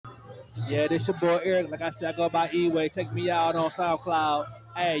Yeah, this your boy Eric. Like I said, I go by E-Way. Check me out on SoundCloud.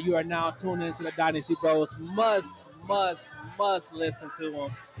 Hey, you are now tuned into the Dynasty Bros. Must listen to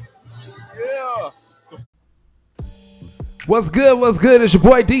them. Yeah. What's good? What's good? It's your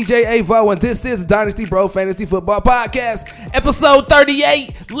boy DJ Avo, and this is the Dynasty Bro Fantasy Football Podcast, episode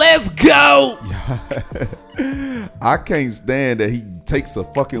 38. Let's go! I can't stand that he takes a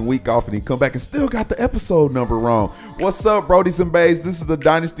fucking week off and he come back and still got the episode number wrong. What's up, Brodies and Bays? This is the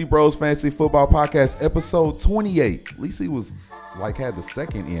Dynasty Bros Fantasy Football Podcast, episode 28. At least he was had the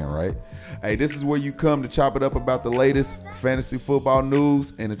second in, right? Hey, this is where you come to chop it up about the latest fantasy football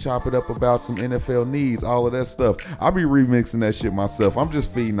news and to chop it up about some NFL needs, all of that stuff. I'll be remixing that shit myself. I'm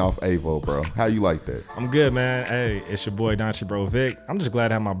just feeding off Avo, bro. How you like that? I'm good, man. Hey, it's your boy Dynasty Bro Vic. I'm just glad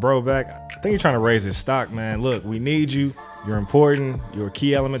to have my bro back. I think you're trying to raise his stock, man. Look, we need you. You're important. You're a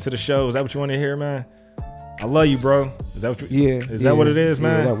key element to the show. Is that what you want to hear, man? I love you, bro. Is that what that what it is,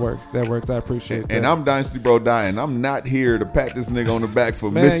 man? Yeah, that works. I appreciate that. And I'm Dynasty Bro Dying. I'm not here to pat this nigga on the back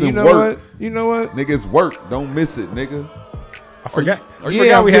for man, missing you know work. You know what? Nigga, it's work. Don't miss it, nigga. I forgot. I'm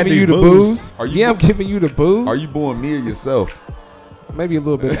giving you the booze. I'm giving you the booze. Are you booing me or yourself? Maybe a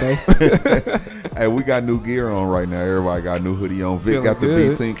little bit of both. Hey, we got new gear on right now. Everybody got a new hoodie on. Vic Feeling got the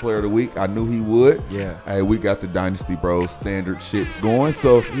good. B-Team Player of the Week. I knew he would. Yeah. Hey, we got the Dynasty Bros standard shits going.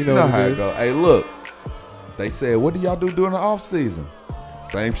 So, you know what how it it is. go. Hey, look. They said, what do y'all do during the off season?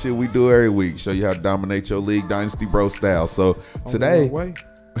 Same shit we do every week. Show you how to dominate your league, Dynasty Bro style. So today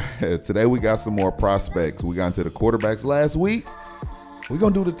we got some more prospects. We got into the quarterbacks last week. We're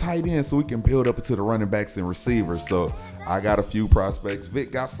going to do the tight end so we can build up into the running backs and receivers. So I got a few prospects.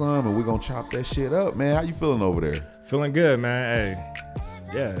 Vic got some, and we're going to chop that shit up, man. How you feeling over there? Feeling good, man. Hey,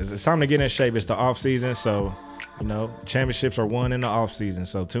 yeah, it's time to get in shape. It's the off season, so you know championships are won in the off season.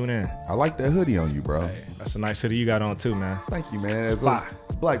 So tune in. I like that hoodie on you, bro. Hey, that's a nice hoodie you got on too, man. Thank you, man. It's fire.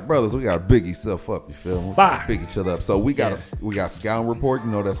 As black brothers, we got to big yourself up. You feel me? Fire. Big each other up. So we got Scouting Report.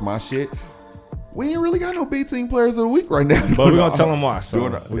 You know that's my shit. We ain't really got no B-Team Players of the Week right now. But we're going to tell them why. So we're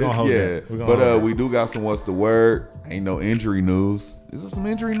going to hold that. We do got some what's the word. Ain't no injury news. Is there some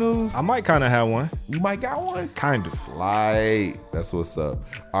injury news? I might kind of have one. You might got one? Kind of. Slight. That's what's up.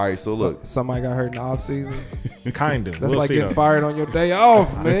 All right, so look. Somebody got hurt in the offseason. Kind of. That's like getting fired on your day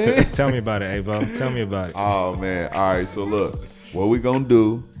off, man. Tell me about it, Avo. Tell me about it. Oh, man. All right, so look. What we going to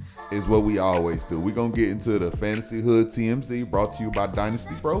do is what we always do. We're going to get into the Fantasy Hood TMZ brought to you by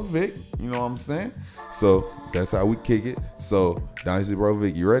Dynasty Bro Vic. You know what I'm saying? So that's how we kick it. So Dynasty Bro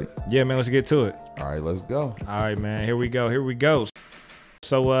Vic, you ready? Yeah, man, let's get to it. All right, let's go. All right, man, here we go.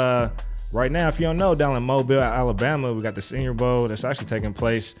 So right now, if you don't know, down in Mobile, Alabama, we got the Senior Bowl that's actually taking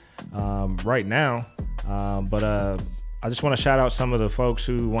place right now. But I just want to shout out some of the folks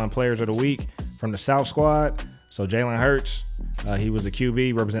who won Players of the Week from the South Squad. So Jalen Hurts, he was a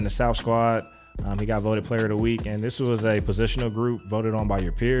QB representing the South Squad. He got voted Player of the Week, and this was a positional group voted on by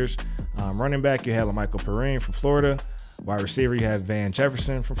your peers. Running back, you had LaMichael Perrine from Florida. Wide receiver, you had Van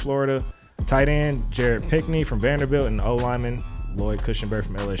Jefferson from Florida. Tight end, Jared Pinkney from Vanderbilt, and O lineman, Lloyd Cushenberry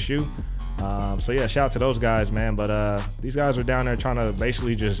from LSU. So yeah, shout out to those guys, man. But these guys are down there trying to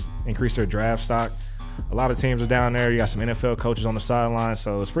basically just increase their draft stock. A lot of teams are down there. You got some NFL coaches on the sideline,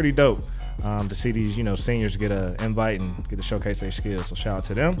 so it's pretty dope to see these, seniors get an invite and get to showcase their skills. So shout out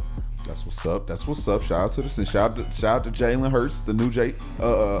to them. That's what's up. That's what's up. Shout out to the shout out to Jalen Hurts, the new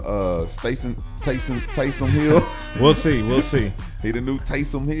Taysom Hill. We'll see. He the new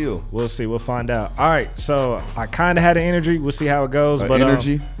Taysom Hill. We'll see. We'll find out. All right. So I kind of had an energy. We'll see how it goes. But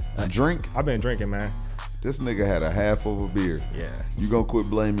energy, drink. I've been drinking, man. This nigga had a half of a beer. Yeah. You gonna quit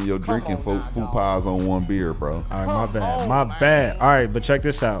blaming your drinking faux pas on one beer, bro. All right, my bad. All right, but check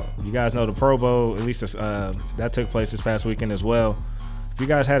this out. You guys know the Pro Bowl, at least that took place this past weekend as well. If you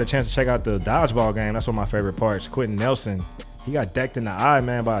guys had a chance to check out the dodgeball game, that's one of my favorite parts. Quentin Nelson, he got decked in the eye,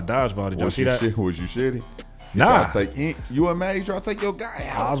 man, by a dodgeball. Did y'all see that? Was you shitty? Nah. You were mad? You try to take your guy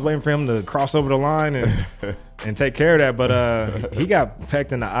out? I was waiting for him to cross over the line and take care of that, but he got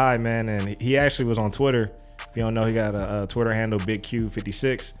pecked in the eye, man, and he actually was on Twitter. If you don't know, he got a Twitter handle,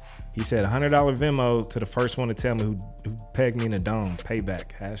 BigQ56. He said $100 Venmo to the first one to tell me who pegged me in the dome.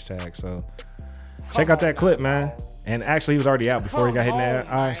 Payback, hashtag. So check out that clip, man. And actually, he was already out before he got hit in the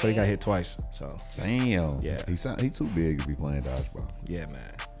eye, so he got hit twice. So damn. Yeah. He too big to be playing dodgeball. Yeah,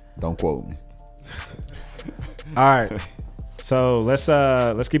 man. Don't quote me. All right. So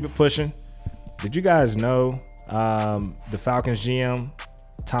let's keep it pushing. Did you guys know the Falcons GM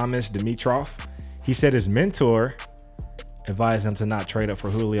Thomas Dimitroff? He said his mentor advised him to not trade up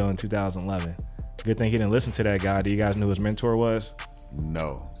for Julio in 2011. Good thing he didn't listen to that guy. Do you guys know who his mentor was?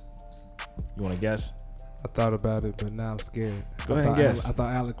 No. You want to guess? I thought about it, but now I'm scared. Go ahead and guess. I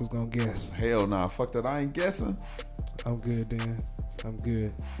thought Alec was gonna guess. Hell nah, fuck that. I ain't guessing. I'm good, Dan. I'm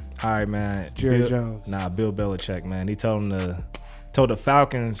good. All right, man. Jerry Jones. Nah, Bill Belichick, man. He told the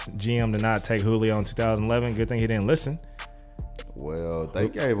Falcons GM to not take Julio in 2011. Good thing he didn't listen. Well, they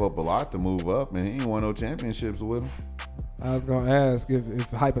gave up a lot to move up, and he ain't won no championships with him. I was gonna ask if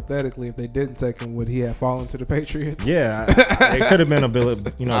hypothetically, if they didn't take him, would he have fallen to the Patriots? Yeah, it could have been a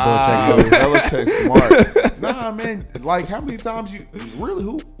Belichick move. Belichick's smart. Nah, man. Like, how many times you really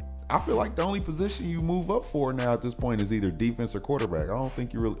who? I feel like the only position you move up for now at this point is either defense or quarterback. I don't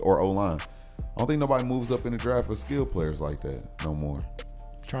think you really or O-line. I don't think nobody moves up in the draft for skill players like that no more.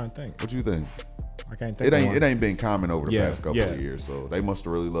 Trying to think. What you think? I can't think. It ain't been common over the past couple of years, so they must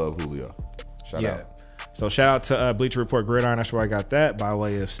have really loved Julio. Shout out. So shout out to Bleacher Report Gridiron. That's where I got that by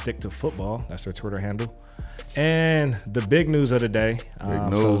way of Stick to Football. That's their Twitter handle. And the big news of the day. Big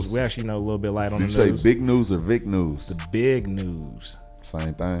news. So we actually know a little bit light on the news. Did you say big news or Vic news? The big news.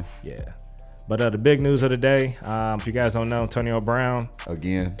 Same thing. Yeah. But the big news of the day, if you guys don't know, Antonio Brown.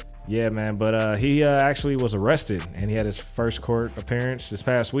 Again. Yeah, man. But he actually was arrested, and he had his first court appearance this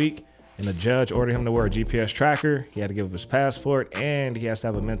past week. And the judge ordered him to wear a GPS tracker. He had to give up his passport, and he has to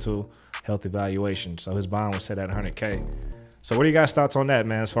have a mental health evaluation. So his bond was set at $100K. So what are you guys' thoughts on that,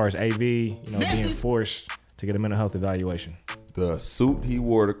 man, as far as AB, being forced to get a mental health evaluation? The suit he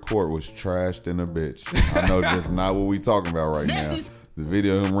wore to court was trashed in a bitch. I know that's not what we talking about right now. The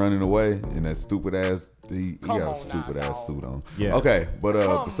video of him running away in that stupid ass, he got a stupid ass suit on. Yeah. Okay,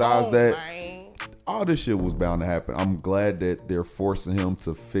 but besides that, all this shit was bound to happen. I'm glad that they're forcing him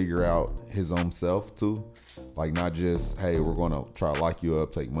to figure out his own self too. Like, not just, hey, we're going to try to lock you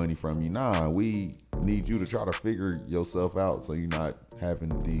up, take money from you. Nah, we need you to try to figure yourself out so you're not having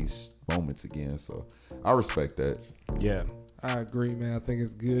these moments again. So I respect that. Yeah. I agree, man. I think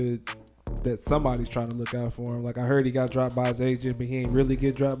it's good that somebody's trying to look out for him. Like, I heard he got dropped by his agent, but he ain't really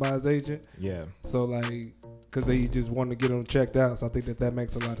get dropped by his agent. Yeah. So, like, because they just wanted to get him checked out. So I think that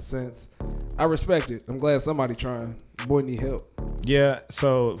makes a lot of sense. I respect it. I'm glad somebody trying. Boy need help. Yeah,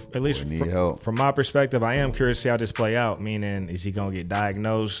 so at least help. From my perspective, I am curious to see how this play out. Meaning, is he going to get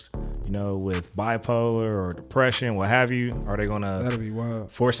diagnosed, with bipolar or depression, what have you? Are they going That'd be wild.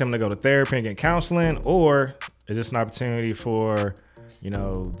 force him to go to therapy and get counseling? Or is this an opportunity for,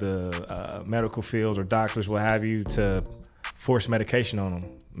 the medical fields or doctors, what have you, to force medication on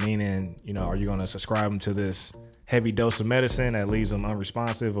him? Meaning, are you going to subscribe him to this heavy dose of medicine that leaves him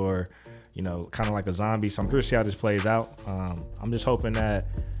unresponsive or, kind of like a zombie? So I'm curious to see how this plays out. I'm just hoping that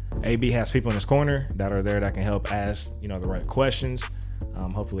AB has people in his corner that are there that can help ask, the right questions.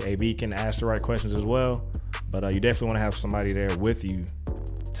 Hopefully AB can ask the right questions as well. But you definitely want to have somebody there with you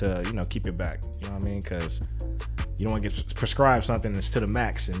to, keep it back. You know what I mean? Because you don't want to get prescribed something that's to the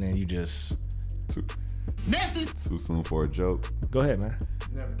max and then you just... Too soon for a joke. Go ahead, man.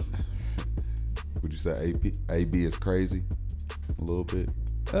 Would you say AB is crazy? A little bit?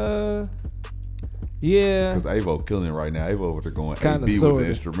 Yeah. Because Avo killing it right now. Avo over there going Kinda, AB sorta.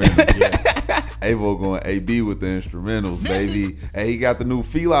 with the instrumentals. Avo going AB with the instrumentals, baby. And he got the new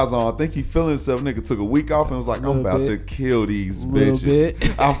felines on. I think he feeling himself. Nigga took a week off and was like, I'm about to kill these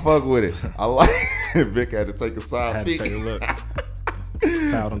bitches. I fuck with it. I like it. Vic had to take a side Had peek. to take a look.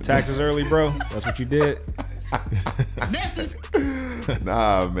 Filed them taxes early, bro. That's what you did.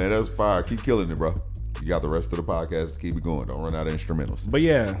 Nah, man, that's fire. Keep killing it, bro. You got the rest of the podcast to keep it going. Don't run out of instrumentals. But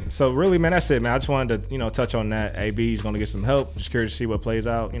yeah, so really, man, that's it, man. I just wanted to, touch on that. AB's going to get some help. Just curious to see what plays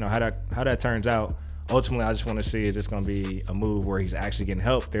out. How that turns out. Ultimately, I just want to see is this going to be a move where he's actually getting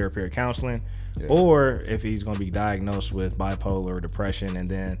help, therapy or counseling, or if he's going to be diagnosed with bipolar or depression, and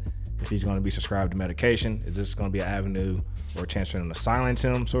then if he's going to be subscribed to medication, is this going to be an avenue or a chance for him to silence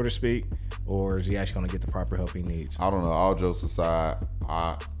him, so to speak, or is he actually going to get the proper help he needs? I don't know. All jokes aside,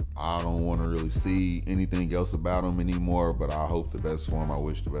 I don't want to really see anything else about him anymore, but I hope the best for him. I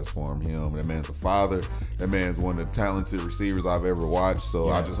wish the best for him. That man's a father. That man's one of the talented receivers I've ever watched, so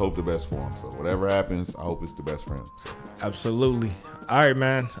I just hope the best for him. So whatever happens, I hope it's the best for him. So. Absolutely. All right,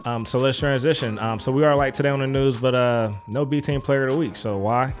 man. So let's transition. So we are light today on the news, but no B team player of the week. So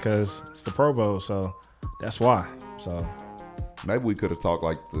why? Because it's the Pro Bowl, so that's why. So maybe we could have talked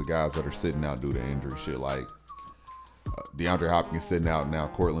like the guys that are sitting out due to injury, shit like DeAndre Hopkins sitting out now,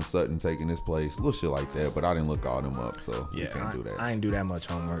 Cortland Sutton taking his place, little shit like that. But I didn't look all them up, so you can't do that. I ain't do that much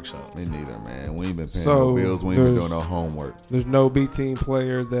homework, so me neither, man. We ain't been paying no bills. We ain't been doing no homework. There's no B team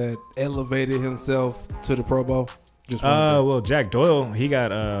player that elevated himself to the Pro Bowl. Just well, Jack Doyle, he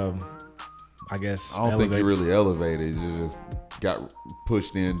got I guess I don't think he really elevated. He just got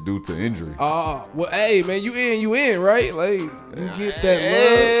pushed in due to injury. Well, hey, man, you in, right? Like, you get that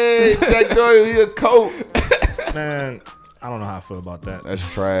Hey, Jack Doyle, he a coach. Man, I don't know how I feel about that.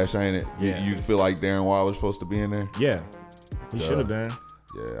 That's trash, ain't it? Yeah. You feel like Darren Waller's supposed to be in there? Yeah, he should have been.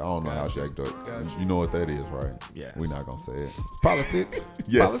 Yeah, I don't know how Shaq do it. Gotcha. You know what that is, right? Yeah. We're not going to say it. It's politics.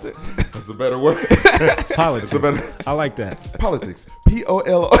 Yes. Politics. That's a better word. Politics. It's a better I like that. politics.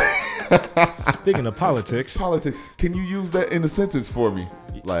 P-O-L-O. Speaking of politics, Politics. Can you use that in a sentence for me?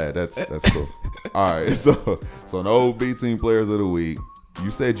 Lad, that's cool. All right, so the old B team players of the week.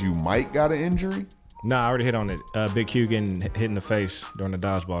 You said you might got an injury? nah, I already hit on it. Big Q getting hit in the face during the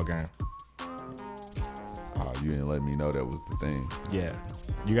dodgeball game. Oh, you didn't let me know that was the thing. Yeah,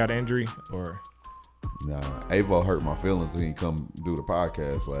 you got an injury or? Nah, Avo hurt my feelings when he come do the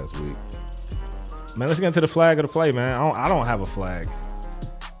podcast last week. Man, let's get into the flag of the play, man. I don't have a flag.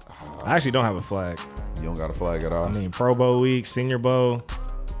 I actually don't have a flag. You don't got a flag at all? I mean, Pro Bowl week, Senior Bowl.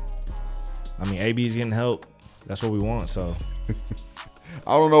 I mean, AB's getting help. That's what we want. So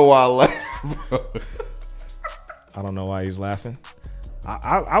I don't know why I laugh. I don't know why he's laughing.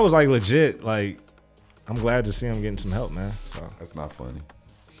 I was like legit. Like, I'm glad to see him getting some help, man. So That's not funny.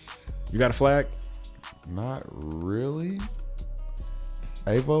 you got a flag? Not really.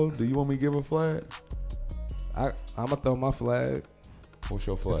 Avo, do you want me to give a flag? I'm gonna throw my flag. What's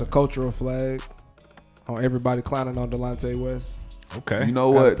your flag? It's a cultural flag on everybody clowning on Delonte West. Okay. You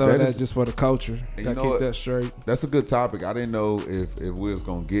know Gotta what? throw That that is, just for the culture. you Gotta know keep what? that straight. that's a good topic. I didn't know if we was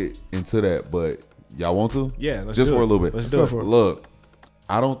gonna get into that, but y'all want to? Yeah, let's just do for it. a little bit. Let's go do for it. it. Look,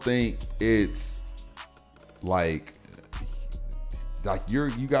 I don't think it's like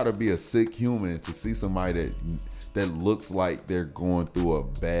you got to be a sick human to see somebody that looks like they're going through a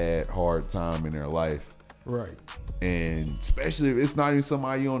bad, hard time in their life. Right. And especially if it's not even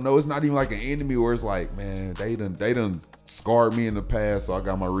somebody you don't know, it's not even like an enemy where it's like, man, they done scarred me in the past, so I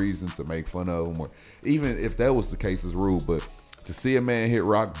got my reason to make fun of them. Or even if that was the case, it's rude. But to see a man hit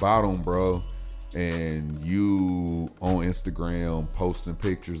rock bottom, bro, and you on Instagram posting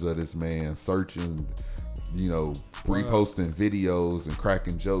pictures of this man, searching, reposting videos and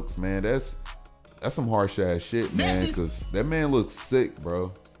cracking jokes, man, that's some harsh ass shit, man. Because that man looks sick,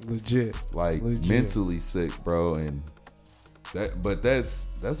 bro. Legit. Like Legit. mentally sick, bro. And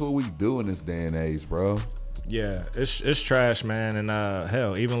that's what we do in this day and age, bro. Yeah, it's trash, man. And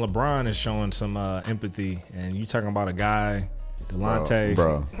hell, even LeBron is showing some empathy. And you talking about a guy, Delonte.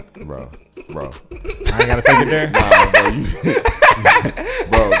 Bro. I ain't gotta take it there.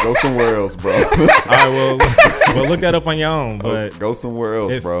 Bro, go somewhere else, bro. All right, well, look that up on your own. But Go somewhere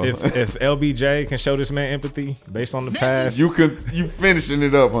else, bro. if LBJ can show this man empathy based on the past, you finishing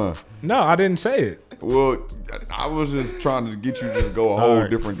it up, huh? no, I didn't say it. Well, I was just trying to get you to just go a whole right.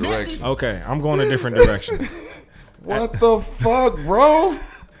 different direction. Okay, I'm going a different direction. What the fuck, bro?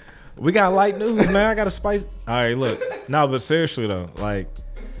 We got light news, man. I got to spice. All right, look. No, but seriously though, like,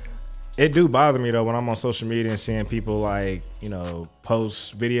 it do bother me though when I'm on social media and seeing people like,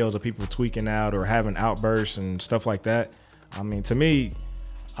 post videos of people tweaking out or having outbursts and stuff like that. I mean, to me,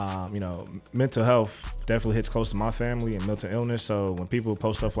 mental health definitely hits close to my family and mental illness. So when people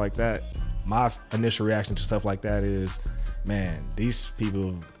post stuff like that, my initial reaction to stuff like that is, man, these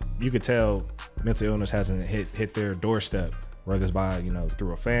people, you could tell mental illness hasn't hit their doorstep, whether it's by,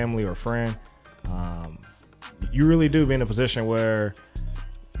 through a family or a friend. You really do be in a position where,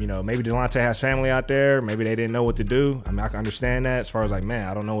 maybe Delonte has family out there. Maybe they didn't know what to do. I mean, I can understand that as far as like, man,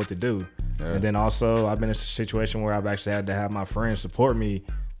 I don't know what to do. Yeah. And then also I've been in a situation where I've actually had to have my friends support me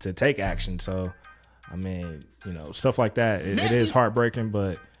to take action. So, I mean, stuff like that, it is heartbreaking,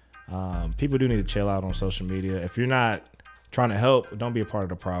 but people do need to chill out on social media. If you're not trying to help, don't be a part of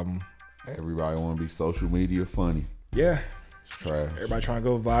the problem. Everybody want to be social media funny. Yeah. It's trash. Everybody trying to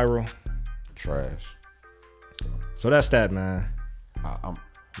go viral. Trash. So that's that, man.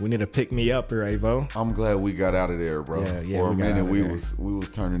 We need to pick me up here, Avo. I'm glad we got out of there, bro. Yeah, For a minute, we there.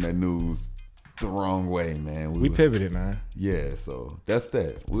 was turning that news the wrong way, man. We pivoted, man. Yeah, so that's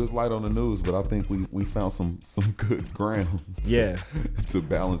that. We was light on the news, but I think we found some good ground. To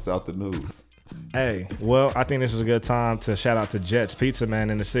balance out the news. Hey, well, I think this is a good time to shout out to Jets Pizza, man,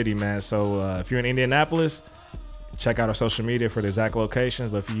 in the city, man. So if you're in Indianapolis, check out our social media for the exact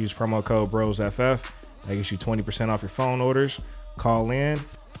locations. But if you use promo code BROSFF, that gets you 20% off your phone orders. Call in,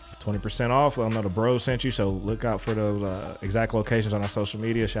 20% off. Let them know the Bros sent you. So look out for those exact locations on our social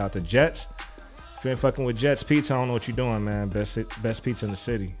media. Shout out to Jets. If you ain't fucking with Jets Pizza, I don't know what you're doing, man. Best pizza in the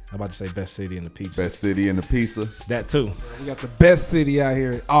city. I'm about to say best city in the pizza. Best city in the pizza. That too. We got the best city out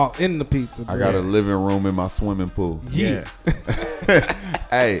here, all in the pizza. I got a living room in my swimming pool. Yeah.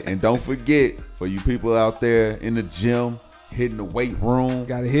 Hey, and don't forget, for you people out there in the gym, hitting the weight room,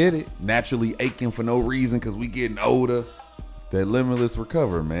 Gotta hit it. naturally aching for no reason because we getting older, that Limitless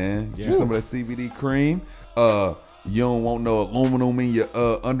Recover, man. Get you some of that CBD cream. You don't want no aluminum in your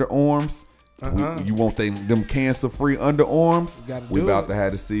underarms. You want them cancer-free underarms. We about to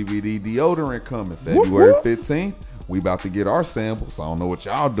have the CBD deodorant coming February 15th. We about to get our samples. I don't know what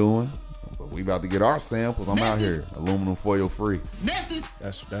y'all doing, but we about to get our samples. I'm out here. Aluminum foil free.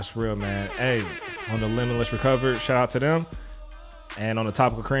 That's real, man. Hey, on the Limitless Recovered, shout out to them. And on the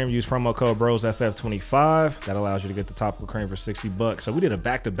topical cream, use promo code BROSFF25. That allows you to get the topical cream for $60. So we did a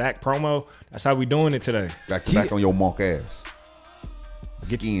back-to-back promo. That's how we doing it today. Back on your monk ass.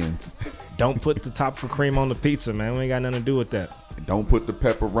 Skins. Don't put the topical cream on the pizza, man. We ain't got nothing to do with that. Don't put the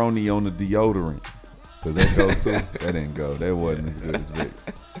pepperoni on the deodorant. Because that go too. That didn't go. That wasn't as good as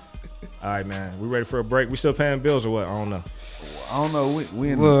Vicks. All right, man. We ready for a break? We still paying bills or what? I don't know. I don't know.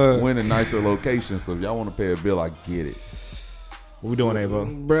 We in a nicer location, so if y'all want to pay a bill, I get it. What we doing,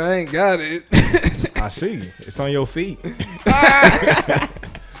 Avo? Bro, I ain't got it. I see. It's on your feet.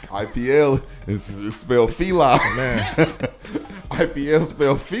 IPL is spelled feline. Man. IPL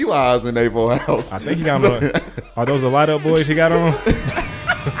spelled felines in Avo house. I think he got on. Are those the light up boys he got on?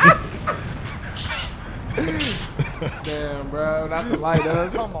 Damn, bro. Not the light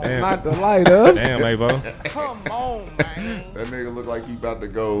ups. Come on. Damn. Not the light ups. Damn, Avo. Come on, man. That nigga look like he about to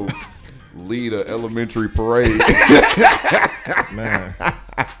go lead an elementary parade. Man.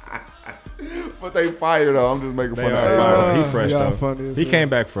 But they fired though. I'm just making They fun are of fired. Avo. He fresh y'all though. funny as He hell. came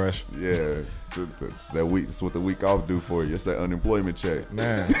back fresh. Yeah. That week. That's what the week off do for you. It's that unemployment check.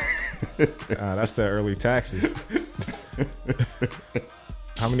 Man. That's the early taxes.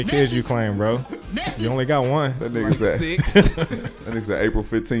 How many kids you claim, bro? You only got one. That nigga said. 6. That nigga said April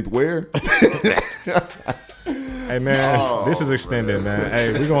 15th. Where? Hey, man. Oh, this is extended, man.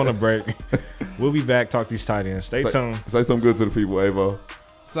 Hey, we're going to break. We'll be back. Talk these tight ends. Stay tuned. Say something good to the people, Avo.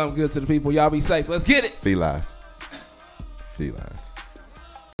 Something good to the people. Y'all be safe. Let's get it. Felines.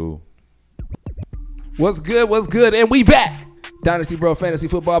 Ooh. What's good? What's good? And we back. Dynasty Bro Fantasy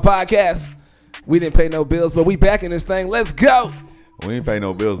Football Podcast. We didn't pay no bills, but we back in this thing. Let's go. We ain't pay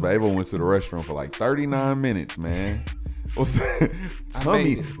no bills, but Avo went to the restaurant for like 39 minutes, man. What's tummy,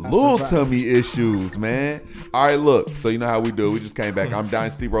 made it. I little survived. tummy issues, man. All right, look. So you know how we do it. We just came back. I'm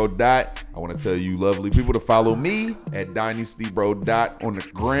Dynasty Bro Dot. I want to tell you lovely people to follow me at Dynasty Bro Dot on the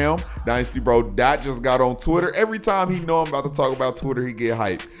gram. Dynasty Bro Dot just got on Twitter. Every time he know I'm about to talk about Twitter, he get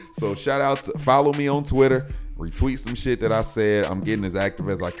hyped. So shout out to follow me on Twitter. Retweet some shit that I said. I'm getting as active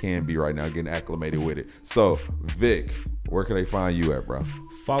as I can be right now, getting acclimated with it. So, Vic, where can they find you at, bro?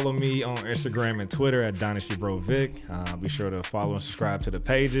 Follow me on Instagram and Twitter at Dynasty Bro Vic. Be sure to follow and subscribe to the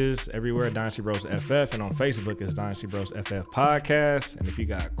pages everywhere at Dynasty Bros FF, and on Facebook it's Dynasty Bros FF Podcast. And if you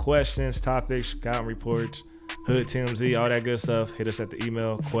got questions, topics, scouting reports, Hood TMZ, all that good stuff, hit us at the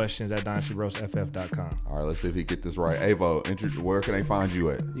email questions@dynastybrosff.com. All right, let's see if he get this right. Avo, where can they find you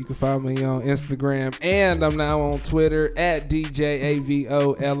at? You can find me on Instagram, and I'm now on Twitter at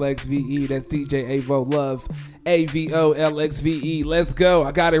DJAVOLXVE. That's DJ Avo Love. AVOLXVE. Let's go.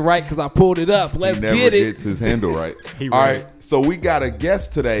 I got it right because I pulled it up. Let's He never get it. gets his handle right. He All right. right, so we got a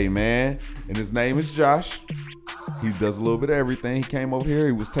guest today, man, and his name is Josh. He does a little bit of everything. He came over here.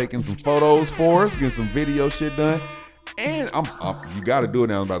 He was taking some photos for us, getting some video shit done. And you got to do it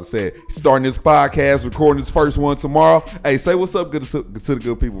now. I'm about to say it. He's starting this podcast, recording his first one tomorrow. Hey, say what's up good to the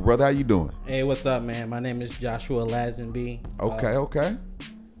good people, brother. How you doing? Hey, what's up, man? My name is Joshua Lazenby. Okay.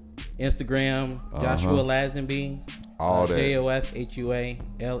 Instagram, Joshua Lazenby. All that.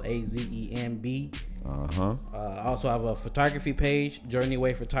 JOSHUALAZENB. Also have a photography page, Journey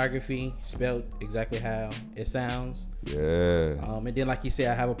Way Photography, spelled exactly how it sounds. Yeah. And then, like you said,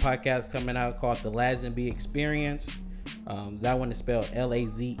 I have a podcast coming out called The Lazenby Experience. That one is spelled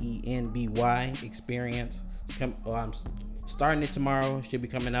LAZENBY Experience. I'm starting it tomorrow. It should be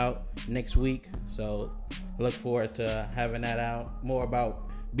coming out next week. So look forward to having that out. More about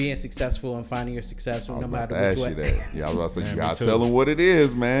being successful and finding your success no matter ask which you way. that. Yeah, I was about to say, Man, you me got to too. tell them what it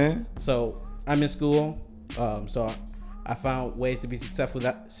is, man. So I'm in school. So I found ways to be successful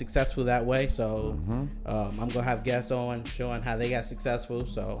that way. So I'm gonna have guests on showing how they got successful.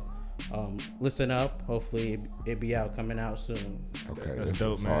 So listen up. Hopefully it be out coming out soon. Okay. That's this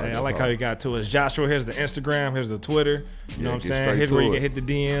dope, is man. hard. Hey, I That's like how hard. you got to it. Joshua, here's the Instagram, here's the Twitter. You know what I'm get saying? straight Here's where to you it. can hit the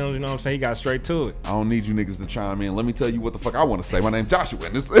DMs. You know what I'm saying? You got straight to it. I don't need you niggas to chime in. Let me tell you what the fuck I want to say. My name's Joshua.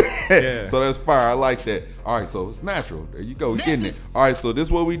 And this, Yeah. So that's fire. I like that. All right, so it's natural. There you go. We're getting it. All right, so this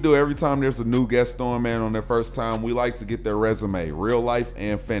is what we do every time there's a new guest on, man, on their first time. We like to get their resume, real life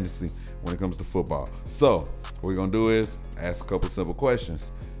and fantasy, when it comes to football. So what we're going to do is ask a couple simple questions.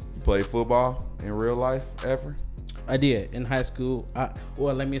 You play football in real life ever? I did in high school.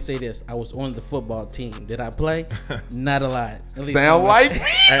 Well, let me say this: I was on the football team. Did I play? Not a lot. At least Sound not- like?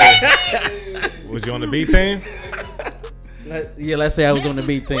 Hey, was you on the B team? Let's say I was on the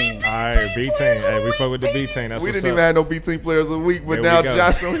B team. All right, B team. Hey, we fuck with the B team. That's We what's didn't up. even have no B team players a week, but There we now go.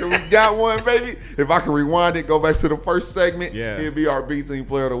 Josh on here, we got one, baby. If I can rewind it, go back to the first segment, Yeah. he'd be our B team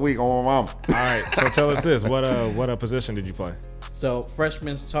player of the week on my mama. All right, so tell us this: what position did you play? So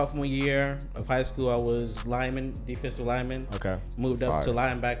freshman, sophomore year of high school, I was lineman, defensive lineman. Okay. Moved up Fire. to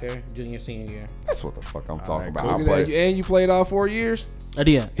linebacker, junior, senior year. That's what the fuck I'm talking right, about. cool. I Look at that. played. And you played all 4 years. I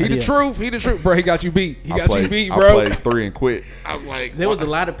did. He the truth. He the truth, bro. He got you beat. He I got played, you beat, I bro. played 3 and quit. I'm like, There was a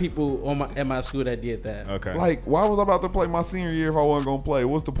lot of people at my school that did that. Okay. like, why was I about to play my senior year if I wasn't gonna play?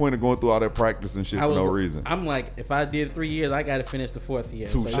 What's the point of going through all that practice and shit for no reason? I'm like, if I did 3 years, I got to finish the 4th year.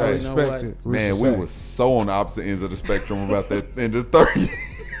 Touche. you know what? Respect it. Man, we was so on the opposite ends of the spectrum about that in the third year.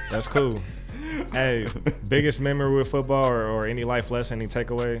 That's cool. Hey, biggest memory with football or any life lesson, any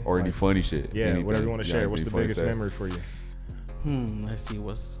takeaway? Or any Like, funny shit. Yeah, anything. whatever you want to Yeah, share. What's anything the biggest funny to say. memory for you? Let's see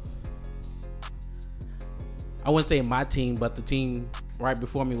I wouldn't say my team, but the team right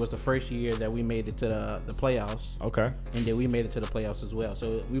before me was the first year that we made it to the playoffs. Okay. And then we made it to the playoffs as well.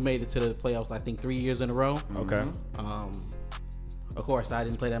 So we made it to the playoffs, I think, 3 years in a row. Okay. Of course, I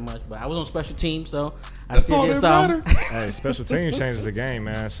didn't play that much, but I was on special teams, so I That's still all did that some. matter. Hey, special teams changes the game,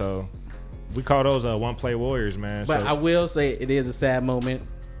 man. So we call those one play warriors, man. But so, I will say it is a sad moment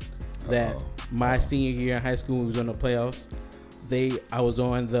that my senior year in high school, we was on the playoffs. I was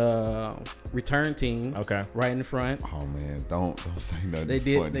on the return team. Okay. Right in the front. Oh man, don't say nothing. They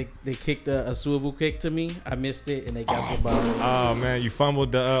did. funny. They kicked a swivel kick to me. I missed it, and they got the ball. oh man, you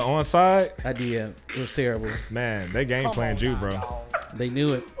fumbled the onside. I did. It was terrible. Man, they game planned you, bro. They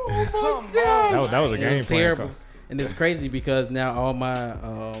knew it. That was a It game was plan. terrible. And it's crazy because now all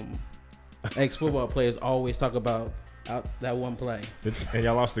my ex-football players always talk about that one play. And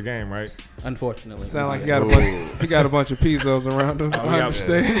y'all lost the game, right? Unfortunately. Sound like Yeah. he got a bunch of pizzos around him. Oh, I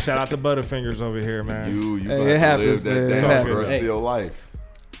understand. Shout out to Butterfingers over here, man. You Hey, got it to happens, live man. that It down for happens. the rest of your life.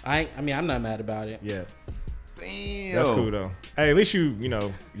 I mean, I'm not mad about it. Yeah, Damn. that's cool though. Hey, at least you're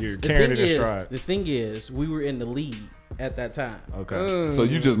carrying it in stride. The thing is, we were in the lead at that time. Okay. So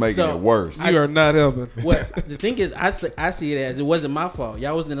you just making So, it worse. You are not helping. What the thing is, I see it as it wasn't my fault.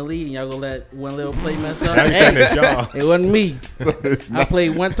 Y'all was in the lead and y'all gonna let one little play mess up. Now you saying it's y'all. It wasn't me. So it's I not-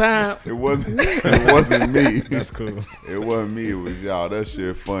 played one time. it wasn't me. That's cool. It wasn't me. It was y'all. That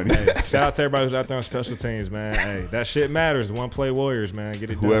shit funny. Hey, shout out to everybody who's out there on special teams, man. Hey, that shit matters. One play warriors, man. Get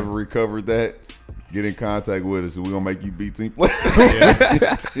it done. Whoever recovered that, get in contact with us, and we're gonna make you beat team play.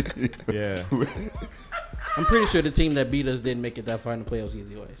 Yeah. I'm pretty sure the team that beat us didn't make it that far in the playoffs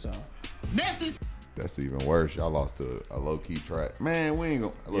either way. So That's even worse. Y'all lost to a low key track. Man, we ain't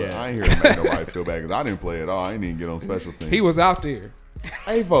gonna look. Yeah. I ain't here to make nobody feel bad because I didn't play at all. I didn't even get on special teams. He was out there.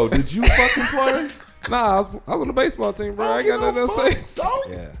 Avo, did you fucking play? Nah, I was on the baseball team, bro. I ain't got nothing to say. So,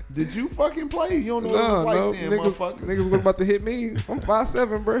 Yeah. did you fucking play? You don't know what it was No, like no, then, niggas, motherfucker. niggas was about to hit me. I'm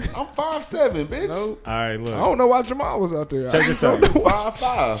 5'7", bro. I'm 5'7", bitch. No, All right, look. I don't know why Jamal was out there. Check this out.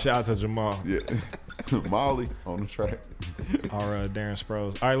 5'5". Shout out to Jamal Yeah, Molly on the track. or Darren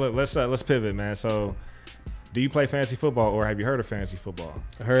Sproles. All right, look, let's pivot, man. So, do you play fantasy football or have you heard of fantasy football?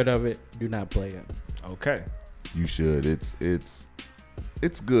 I heard of it. Do not play it. Okay. You should. It's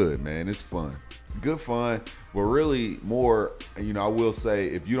good, man. It's fun. Good fun. But really more, I will say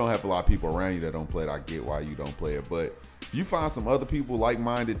if you don't have a lot of people around you that don't play it, I get why you don't play it. But if you find some other people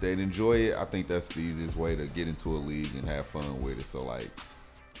like-minded that enjoy it, I think that's the easiest way to get into a league and have fun with it. So like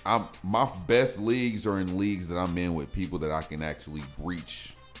my best leagues are in leagues that I'm in with people that I can actually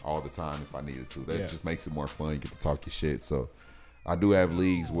reach all the time if I needed to. That just makes it more fun. You get to talk your shit. So I do have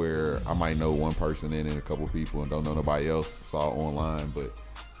leagues where I might know one person in and a couple people and don't know nobody else. It's all online, but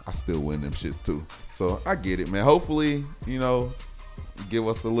I still win them shits too. So I get it, man. Hopefully, give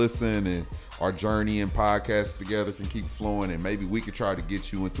us a listen and our journey and podcast together can keep flowing, and maybe we could try to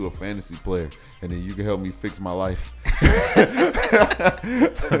get you into a fantasy player, and then you can help me fix my life.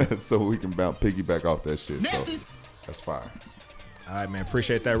 So we can piggyback off that shit. So that's fire. All right, man.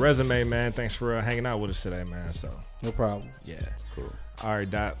 Appreciate that resume, man. Thanks for hanging out with us today, man. So, No problem. yeah. Cool. All right,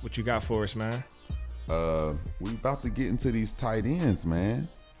 Dot. What you got for us, man? We about to get into these tight ends, man.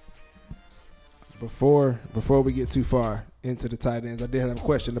 Before we get too far into the tight ends, I did have a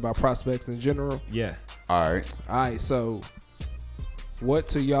question about prospects in general. Yeah. All right. All right, so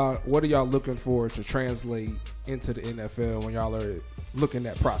what are y'all looking for to translate into the NFL when y'all are looking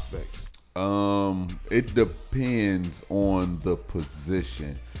at prospects? It depends on the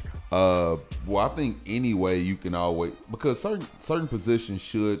position. Well, I think anyway you can always, because certain positions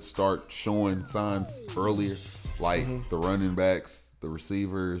should start showing signs earlier, like the running backs, the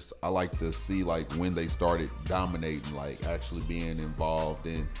receivers. I like to see like when they started dominating, like actually being involved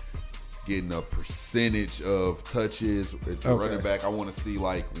and getting a percentage of touches. If you're running back, I want to see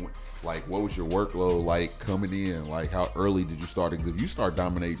like what was your workload like coming in? Like how early did you start? Because if you start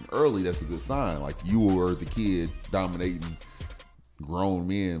dominating early, that's a good sign. Like you were the kid dominating grown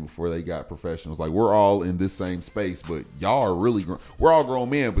men before they got professionals. Like we're all in this same space, but y'all are really we're all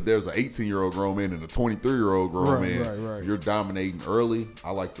grown men, but there's an 18-year-old grown man and a 23-year-old grown man. Right. You're dominating early. I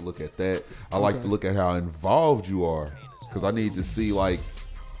like to look at that. I like to look at how involved you are, because I need to see like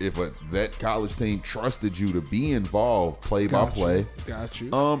if that college team trusted you to be involved play by play. Got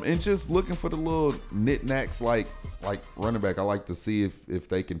you. And just looking for the little knickknacks like running back. I like to see if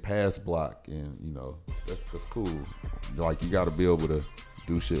they can pass block, and you know that's cool. Like you got to be able to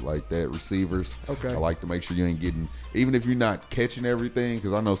do shit like that. Receivers. Okay. I like to make sure you ain't getting, even if you're not catching everything,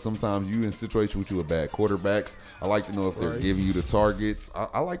 because I know sometimes you in situations with you with bad quarterbacks. I like to know if they're giving you the targets.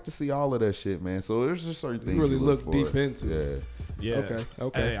 I like to see all of that shit, man. So there's just certain things really you look for. deep into. Yeah. Yeah.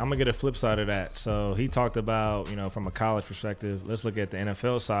 Okay. Hey, I'm gonna get a flip side of that. So he talked about, from a college perspective. Let's look at the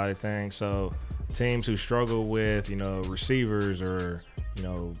NFL side of things. So teams who struggle with, receivers or,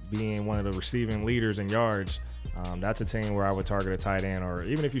 being one of the receiving leaders in yards, that's a team where I would target a tight end. Or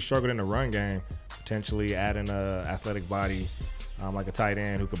even if you struggled in the run game, potentially adding a athletic body like a tight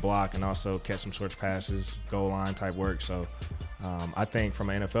end who could block and also catch some switch passes, goal line type work. So I think from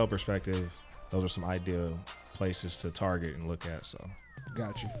an NFL perspective, those are some ideal places to target and look at. So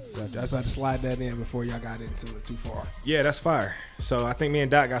Got you. I just had to slide that in before y'all got into it too far. yeah, that's fire. So I think me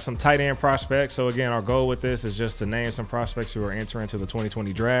and Doc got some tight end prospects. So again, our goal with this is just to name some prospects who are entering to the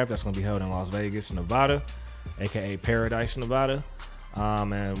 2020 draft. That's going to be held in Las Vegas, Nevada, aka Paradise, Nevada.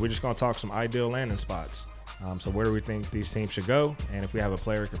 And we're just going to talk some ideal landing spots. So where do we think these teams should go? And if we have a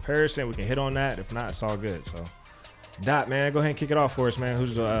player comparison, we can hit on that. If not, it's all good. So Doc, man, go ahead and kick it off for us, man.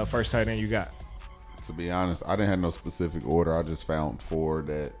 Who's the first tight end you got? To be honest, I didn't have no specific order. I just found four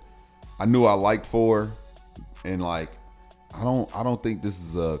that I knew I liked four, and like I don't think this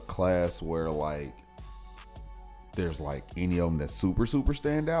is a class where like there's like any of them that super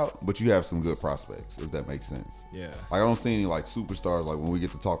stand out, but you have some good prospects, if that makes sense. Yeah. Like I don't see any like superstars like when we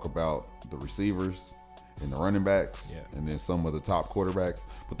get to talk about the receivers and the running backs and then some of the top quarterbacks,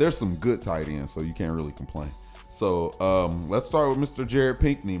 but there's some good tight ends, so you can't really complain. So let's start with Mr. Jared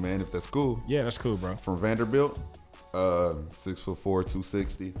Pinkney, man, if that's cool. Yeah, that's cool, bro. From Vanderbilt, 6'4",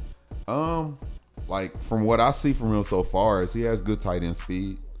 260. Like from what I see from him so far is he has good tight end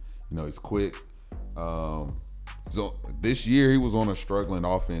speed. He's quick. So this year he was on a struggling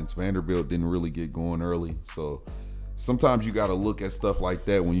offense. Vanderbilt didn't really get going early, so sometimes you got to look at stuff like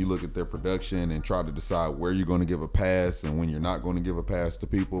that when you look at their production and try to decide where you're going to give a pass and when you're not going to give a pass to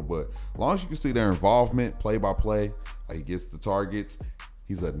people. But as long as you can see their involvement, play by play, he gets the targets.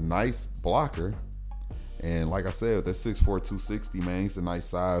 He's a nice blocker. And like I said, that 6'4", 260, man, he's a nice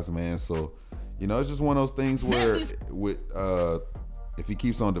size, man. So, it's just one of those things where with if he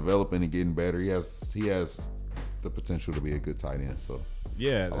keeps on developing and getting better, he has the potential to be a good tight end. So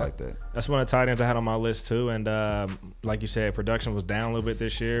yeah, I like that. That's one of the tight ends I had on my list too. And like you said, production was down a little bit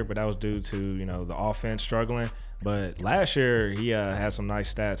this year, but that was due to the offense struggling. But last year he had some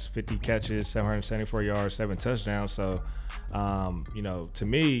nice stats: 50 catches, 774 yards, 7 touchdowns. So to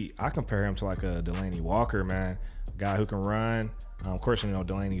me, I compare him to like a Delaney Walker, man, a guy who can run. Of course,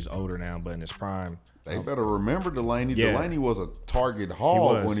 Delaney's older now, but in his prime, they better remember Delaney. Yeah. Delaney was a target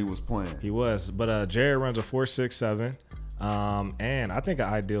hog when he was playing. He was, but Jared runs a 4.67. And I think an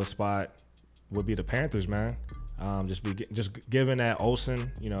ideal spot would be the Panthers, man. Just given that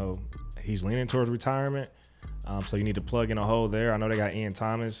Olsen, he's leaning towards retirement. So you need to plug in a hole there. I know they got Ian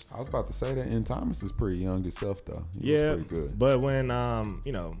Thomas. I was about to say that Ian Thomas is pretty young himself, though. He Yeah, was pretty good. But when I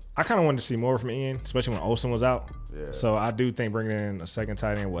kind of wanted to see more from Ian, especially when Olsen was out. Yeah. So I do think bringing in a second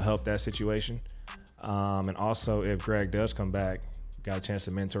tight end will help that situation. And also, if Greg does come back, got a chance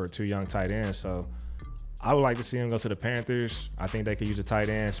to mentor 2 young tight ends. So I would like to see him go to the Panthers. I think they could use a tight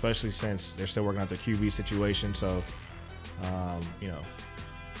end, especially since they're still working out their QB situation. So,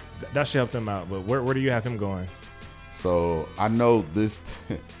 that should help them out. But where do you have him going? So I know this.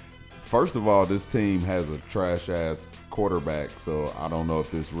 First of all, this team has a trash ass quarterback. So I don't know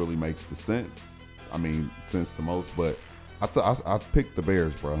if this really makes the sense. I mean, sense the most. But I picked the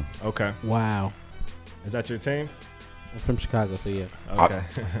Bears, bro. Okay. Wow. Is that your team? I'm from Chicago, so yeah. Okay. I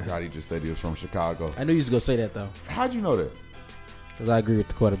forgot he just said he was from Chicago. I knew you was going to say that, though, How'd you know that? because I agree with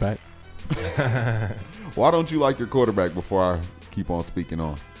the quarterback. Why don't you like your quarterback before I keep on speaking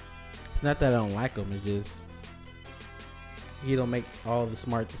on? It's not that I don't like him. It's just he don't make all the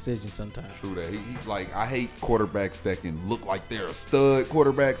smart decisions sometimes. True that. He like I hate quarterbacks that can look like they're a stud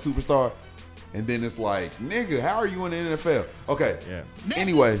quarterback, superstar, And then it's like, nigga, how are you in the NFL? Okay. Yeah.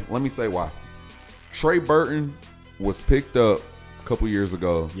 Anyway, let me say why. Trey Burton was picked up a couple years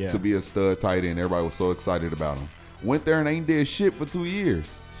ago to be a stud tight end. Everybody was so excited about him. Went there and ain't did shit for 2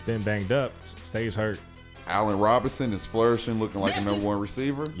 years. He's been banged up, stays hurt. Allen Robinson is flourishing, looking like a number 1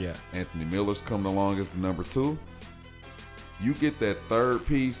 receiver. Yeah. Anthony Miller's coming along as the number 2. You get that third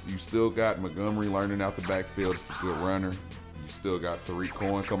piece. You still got Montgomery learning out the backfield. It's a good runner. You still got Tariq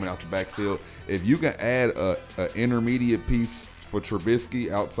Cohen coming out the backfield. If you can add a intermediate piece for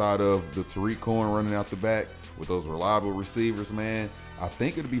Trubisky outside of the Tariq Cohen running out the back with those reliable receivers, man, I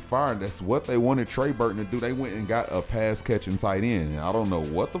think it'll be fine. That's what they wanted Trey Burton to do. They went and got a pass-catching tight end. And I don't know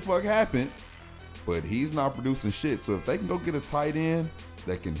what the fuck happened, but he's not producing shit. So if they can go get a tight end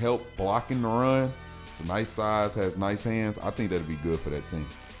that can help blocking the run, it's a nice size, has nice hands, I think that'd be good for that team.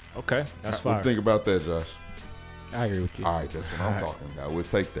 Okay, that's What fine. do you think about that, Josh? I agree with you. All right, that's what I'm talking about. We'll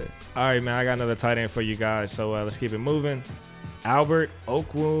take that. All right, man, I got another tight end for you guys. So let's keep it moving. Albert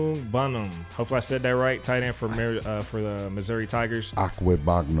Okwuegbunam. Hopefully I said that right. Tight end for the Missouri Tigers.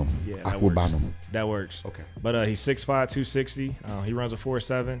 Aquabagnum. Yeah, that Aquabagnum. works. That works. Okay. But he's 6'5", 260. He runs a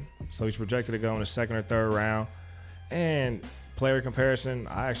 4.7, so he's projected to go in the 2nd or 3rd round. And player comparison,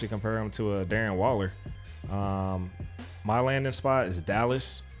 I actually compare him to a Darren Waller. My landing spot is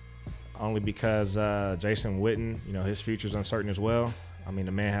Dallas, only because Jason Witten, his future's uncertain as well. I mean,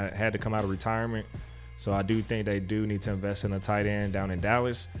 the man had to come out of retirement. So I do think they do need to invest in a tight end down in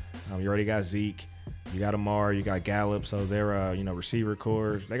Dallas. You already got Zeke, you got Amar, you got Gallup. So they're receiver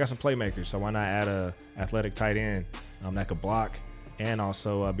core. They got some playmakers. So why not add a athletic tight end that could block and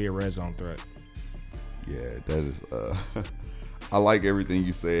also be a red zone threat? Yeah, that is. I like everything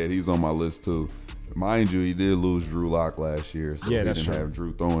you said. He's on my list too. Mind you, he did lose Drew Lock last year, so he didn't have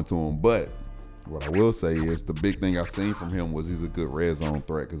Drew throwing to him. But what I will say is the big thing I seen from him was he's a good red zone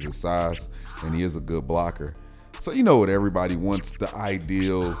threat because his size, and he is a good blocker. So you know what everybody wants, the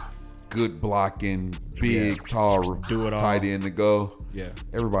ideal good blocking, big, tall, do it all tight end to go. Yeah.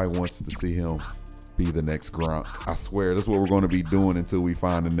 Everybody wants to see him be the next Gronk. I swear, that's what we're going to be doing until we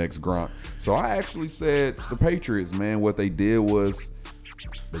find the next Gronk. So I actually said the Patriots, man, what they did was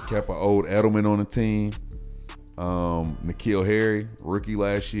they kept an old Edelman on the team. N'Keal Harry, rookie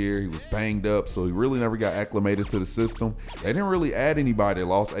last year, he was banged up, so he really never got acclimated to the system. They didn't really add anybody. They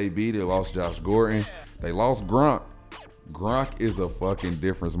lost AB, they lost Josh Gordon, they lost Gronk. Gronk is a fucking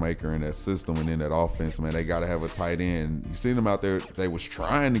difference maker in that system and in that offense, man. They got to have a tight end. You seen them out there, they was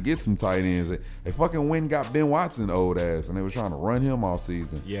trying to get some tight ends. They fucking went and got Ben Watson, old ass, and they was trying to run him all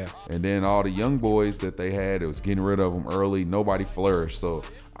season. Yeah. And then all the young boys that they had, it was getting rid of them early. Nobody flourished. So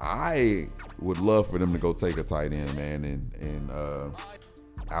I would love for them to go take a tight end, man. And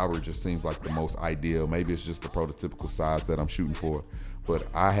Albert just seems like the most ideal. Maybe it's just the prototypical size that I'm shooting for.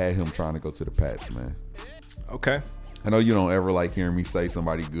 But I had him trying to go to the Pats, man. Okay. I know you don't ever like hearing me say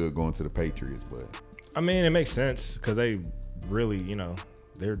somebody good going to the Patriots, but I mean, it makes sense because they really,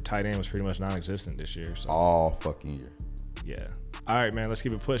 their tight end was pretty much non-existent this year. So all fucking year. yeah. All right, man. Let's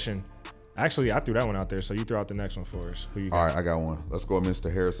keep it pushing. Actually, I threw that one out there, so you throw out the next one for us. Who you got? All right, I got one. Let's go with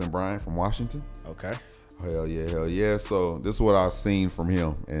Mr. Harrison Bryant from Washington. Okay. Hell yeah. So this is what I've seen from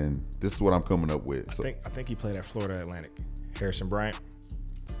him, and this is what I'm coming up with. So I think he played at Florida Atlantic. Harrison Bryant.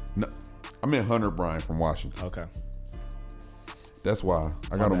 no, I meant Hunter Bryant from Washington. Okay. That's why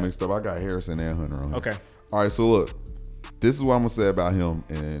I got them mixed up. I got Harrison and Hunter on here. Okay. All right, so look, this is what I'm gonna say about him,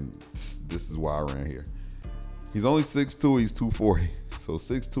 and this is why I ran here. He's only 6'2", he's 240. So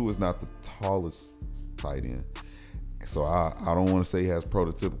 6'2" is not the tallest tight end. So I don't want to say he has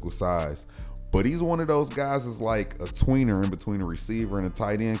prototypical size, but he's one of those guys that's like a tweener in between a receiver and a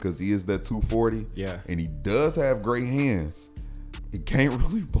tight end because he is that 240. Yeah. And he does have great hands. He can't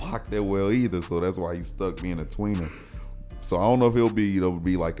really block that well either, so that's why he's stuck being a tweener. So I don't know if he'll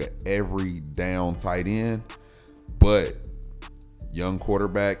be like a every down tight end, but young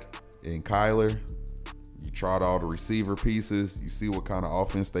quarterback in Kyler, you tried all the receiver pieces. You see what kind of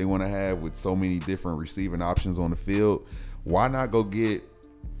offense they want to have with so many different receiving options on the field. Why not go get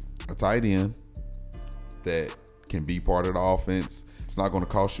a tight end that can be part of the offense? It's not going to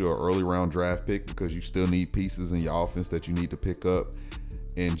cost you an early round draft pick because you still need pieces in your offense that you need to pick up,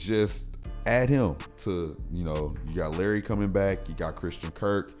 and just add him to, you got Larry coming back, you got Christian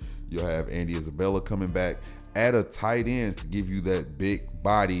Kirk, you'll have Andy Isabella coming back. add a tight end to give you that big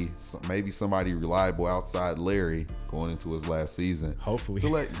body, maybe somebody reliable outside Larry going into his last season. Hopefully. To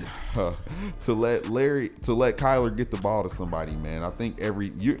let Kyler get the ball to somebody, man. I think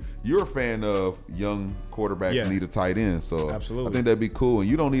you're a fan of young quarterbacks need a tight end, so absolutely. I think that'd be cool. And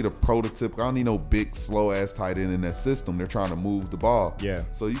you don't need a prototypical. I don't need no big slow ass tight end in that system. They're trying to move the ball. Yeah.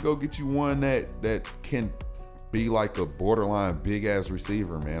 So you go get you one that can be like a borderline big ass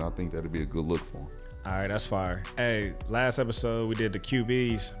receiver, man. I think that'd be a good look for him. All right, that's fire. Hey, last episode we did the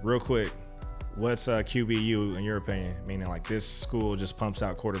QBs. Real quick, what's QBU in your opinion? Meaning like this school just pumps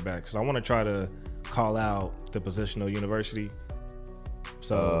out quarterbacks. So I want to try to call out the positional university.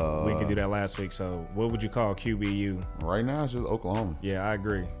 So we can do that last week. So what would you call QBU? Right now it's just Oklahoma. Yeah, I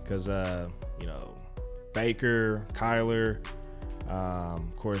agree. Because, Baker, Kyler,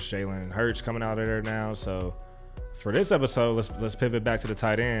 of course, Jalen Hurts coming out of there now. So for this episode, let's pivot back to the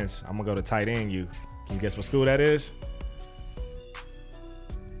tight ends. I'm going to go to tight end U. Can you guess what school that is?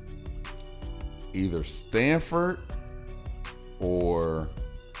 Either Stanford or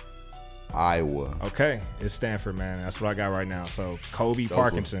Iowa. Okay, it's Stanford, man. That's what I got right now. So Kobe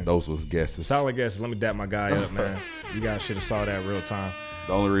Parkinson. Those was guesses. Solid guesses. Let me dap my guy up, man. You guys should have saw that real time.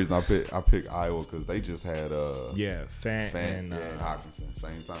 The only reason I picked Iowa because they just had Fant and Hockenson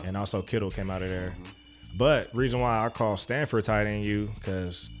same time, and also Kittle came out of there. But reason why I call Stanford tight end U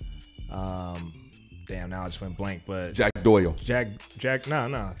because now I just went blank. But Jack Doyle. Jack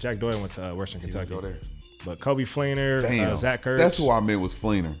Doyle went to Western Kentucky. Go there. But Kobe Fleener, Zach Ertz. That's who I meant was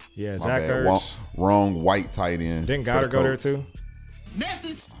Fleener. Yeah, My Zach bad. Ertz. Wrong white tight end. Didn't Goddard go there too? I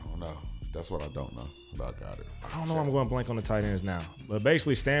don't know. That's what I don't know about Goddard. I don't know why I'm going blank on the tight ends now. But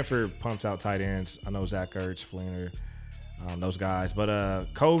basically, Stanford pumps out tight ends. I know Zach Ertz, Fleener, those guys. But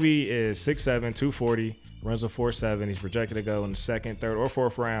Kobe is 6'7", 240, runs a 4.7. He's projected to go in the second, third, or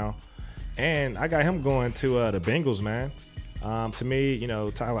fourth round. And I got him going to the Bengals, man. To me,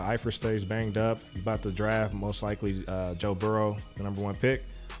 Tyler Eifert stays banged up. He's about to draft, most likely, Joe Burrow, the number 1 pick.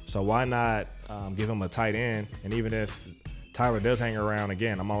 So why not give him a tight end? And even if Tyler does hang around,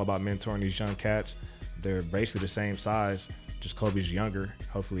 again, I'm all about mentoring these young cats. They're basically the same size, just Kobe's younger,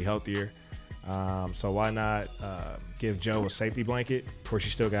 hopefully healthier. So why not give Joe a safety blanket? Of course,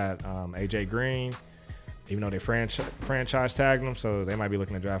 you still got A.J. Green, even though they franchise tagged him, so they might be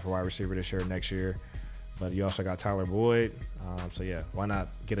looking to draft a wide receiver this year or next year. But you also got Tyler Boyd. So, yeah, why not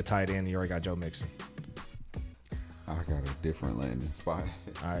get a tight end? You already got Joe Mixon. I got a different landing spot.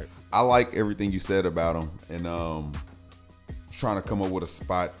 All right. I like everything you said about him. And trying to come up with a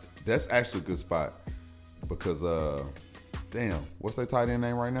spot. That's actually a good spot. Because, what's that tight end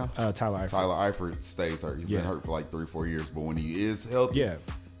name right now? Tyler Eifert. Tyler Eifert stays hurt. He's been hurt for like 3-4 years. But when he is healthy,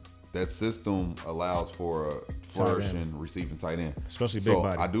 that system allows for a flourishing receiving tight end. Especially big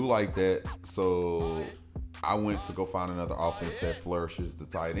body. I do like that. So I went to go find another offense that flourishes the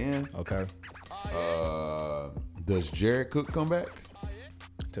tight end. Okay. Does Jared Cook come back?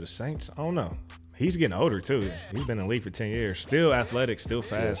 To the Saints? I don't know. He's getting older, too. He's been in the league for 10 years. Still athletic, still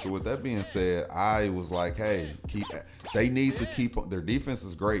fast. Yeah, so with that being said, I was like, hey, they need to keep – their defense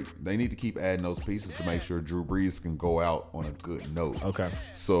is great. They need to keep adding those pieces to make sure Drew Brees can go out on a good note. Okay.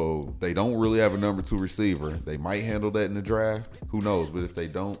 So they don't really have a number 2 receiver. They might handle that in the draft. Who knows? But if they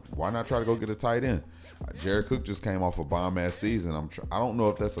don't, why not try to go get a tight end? Jared Cook just came off a bomb-ass season. I don't know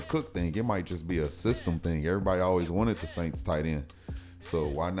if that's a Cook thing. It might just be a system thing. Everybody always wanted the Saints tight end. So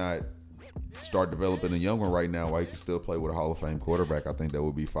why not – start developing a young one right now while you can still play with a Hall of Fame quarterback? I think that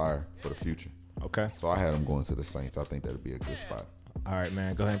would be fire for the future. Okay. So I had him going to the Saints. I think that would be a good spot. All right,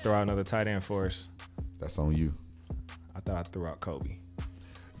 man. Go ahead and throw out another tight end for us. That's on you. I thought I threw out Kobe.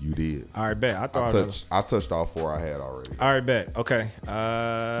 You did. All right, bet. I touched all 4 I had already. All right, bet. Okay.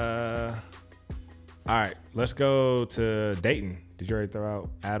 All right. Let's go to Dayton. Did you already throw out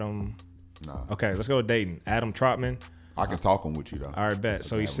Adam? Nah. Okay. Let's go with Dayton. Adam Trotman. I can talk him with you, though. All right, bet.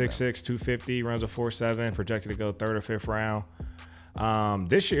 So he's 6'6", 250, runs a 4.7, projected to go 3rd or 5th round.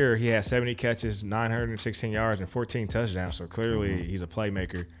 This year, he has 70 catches, 916 yards, and 14 touchdowns. So clearly, he's a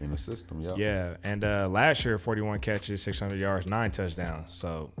playmaker. In the system, yeah. Yeah. And last year, 41 catches, 600 yards, 9 touchdowns.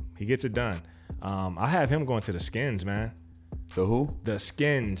 So he gets it done. I have him going to the Skins, man. The who? The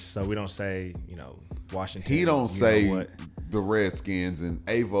Skins. So we don't say, Washington. He don't say the Redskins, and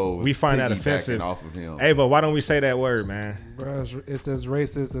Avo. We find that offensive. Off of him. Avo, why don't we say that word, man? Bro, it's as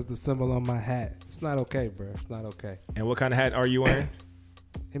racist as the symbol on my hat. It's not okay, bro. It's not okay. And what kind of hat are you wearing?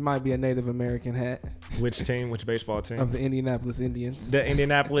 It might be a Native American hat. Which team? Which baseball team? Of the Indianapolis Indians. The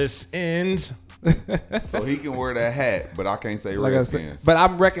Indianapolis Indians. So he can wear that hat, but I can't say like Redskins. But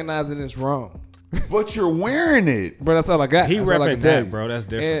I'm recognizing it's wrong. But you're wearing it. Bro, that's all I got. He That's all I repping can tell that, you. bro. That's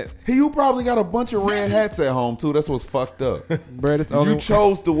different. And, You probably got a bunch of red hats at home too. That's what's fucked up. bro, that's only You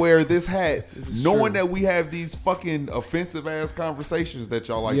chose to wear this hat is knowing true. that we have these fucking offensive ass conversations that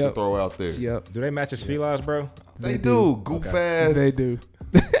y'all like to Yep. throw out there. Yep, Do they match his felines, bro? They They do. do. Goof Okay. ass. they do.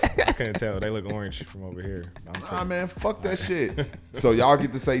 I couldn't tell. They look orange from over here. I'm Nah, kidding. man, fuck that shit. So y'all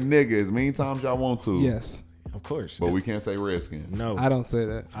get to say nigga as many times y'all want to. Yes, Of course. But we can't say Redskins. no. I don't say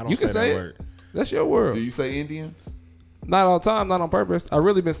that. I don't You can say say that it. word. That's your world. Do you say Indians? Not all the time, not on purpose. I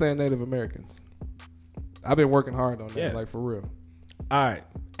really been saying Native Americans. I've been working hard on that, Yeah. like for real. All right.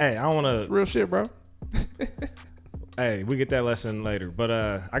 Hey, I want to. Real shit, bro. Hey, we get that lesson later. But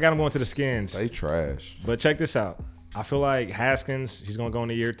I got him going to the Skins. They trash. But check this out. I feel like Haskins, he's going to go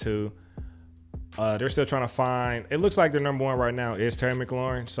into year 2. They're still trying to find. It looks like their number 1 right now is Terry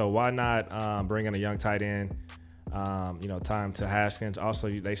McLaurin. So why not bring in a young tight end? Time to Haskins. Also,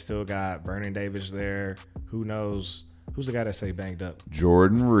 they still got Vernon Davis there. Who knows? Who's the guy that say banged up?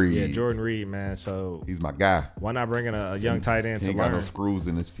 Jordan Reed. Yeah, Jordan Reed, man. So He's my guy. why not bring in a young tight end He to ain't got no learn? screws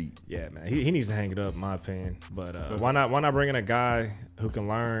in his feet. Yeah, man. He needs to hang it up, in my opinion. But why not bring in a guy who can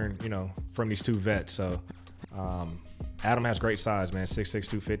learn, from these 2 vets? So Adam has great size, man. 6'6",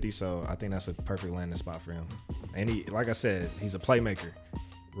 250. So I think that's a perfect landing spot for him. And he, like I said, he's a playmaker,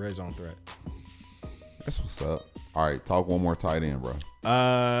 red zone threat. That's what's up. All right, talk one more tight end, bro.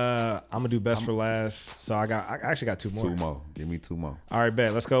 I'm gonna do best for last. So I actually got 2 more. 2 more. Give me 2 more. All right,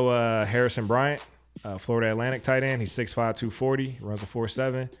 bet. Let's go. Harrison Bryant, Florida Atlantic tight end. He's 6'5", 240, runs a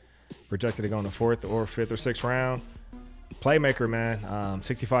 4.7. Projected to go in the 4th or 5th or 6th round. Playmaker, man.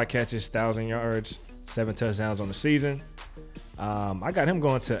 65 catches, 1,000 yards, 7 touchdowns on the season. I got him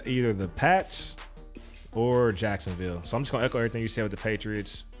going to either the Pats or Jacksonville. So I'm just gonna echo everything you said with the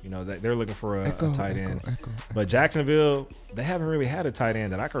Patriots. They're looking for a tight end. But Jacksonville, they haven't really had a tight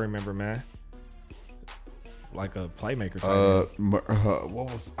end that I can remember, man. Like a playmaker tight end. What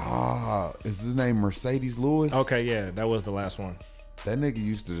was is his name Mercedes Lewis? Okay, yeah, that was the last one. That nigga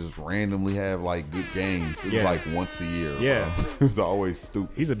used to just randomly have like good games. It was Yeah. like once a year. Yeah. Bro. It was always stupid.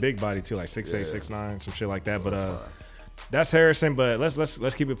 He's a big body too, like 6'8", Yeah. 6'9", some shit like that. But that's Harrison. But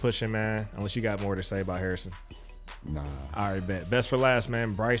let's keep it pushing, man. Unless you got more to say about Harrison. Nah. All right, bet. Best for last,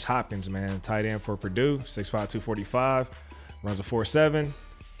 man. Bryce Hopkins, man. Tight end for Purdue, 6'5", 245. Runs a 4.7.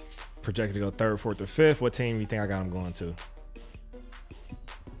 Projected to go 3rd, 4th, or 5th. What team you think I got him going to?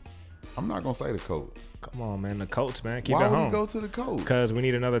 I'm not gonna say the Colts. Come on, man. The Colts, man. Keep Why it would he home. go to the Colts? Because we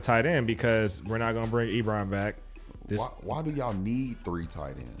need another tight end because we're not going to bring Ebron back. Why do y'all need 3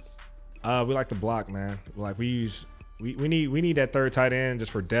 tight ends? We like to block, man. Like we need that 3rd tight end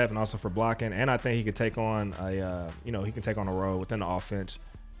just for depth and also for blocking. And I think he could take on a role within the offense.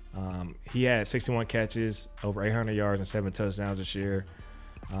 He had 61 catches, over 800 yards, and 7 touchdowns this year.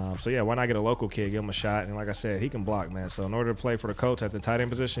 So yeah, why not get a local kid, give him a shot? And like I said, he can block, man. So in order to play for the Colts at the tight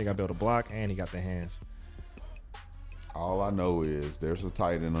end position, you got to be able to block, and he got the hands. All I know is there's a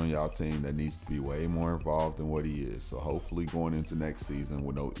tight end on y'all team that needs to be way more involved than what he is. So hopefully going into next season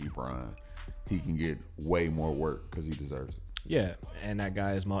with no Ebron, he can get way more work because he deserves it. Yeah, and that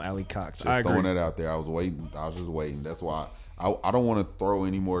guy is Mo Alley Cox. Just I agree. throwing that out there. I was waiting. I was just waiting. That's why I don't want to throw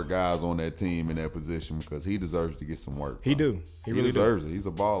any more guys on that team in that position because he deserves to get some work. He bro. do. He He really deserves it. He's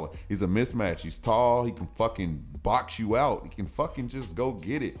a baller. He's a mismatch. He's tall. He can fucking box you out. He can fucking just go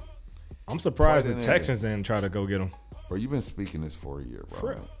get it. I'm surprised Right the in there. Texans didn't try to go get him. Bro, you've been speaking this for a year, bro. For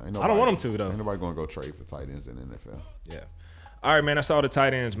real. Ain't I don't want him to, though. Ain't nobody going to go trade for tight ends in the NFL. Yeah. All right, man. That's all the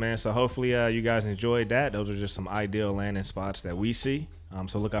tight ends, man. So hopefully you guys enjoyed that. Those are just some ideal landing spots that we see.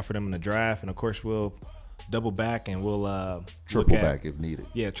 So look out for them in the draft, and of course we'll double back and we'll Triple look at- back if needed.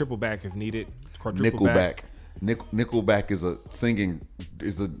 Yeah, triple back if needed. Quadruple Nickelback. Nickelback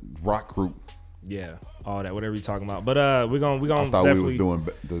is a rock group. Yeah, all that, whatever you're talking about. But we're gonna I thought definitely we was doing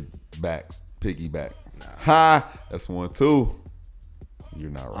the backs, piggyback. Ha! That's 1, 2. You're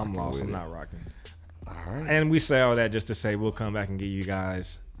not rocking. I'm lost. with I'm it. not rocking. All right. And we say all that just to say we'll come back and give you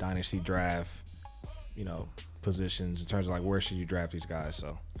guys dynasty draft, positions in terms of like where should you draft these guys.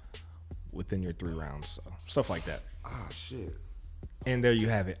 So within your 3 rounds, so stuff like that. Ah, shit. And there you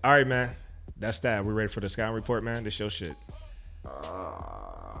have it. All right, man. That's that. We ready for the scouting report, man? This your shit.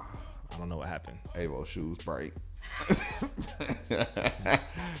 I don't know what happened. Avo shoes break.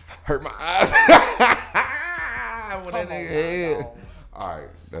 Hurt my eyes. With that nigga head. All right,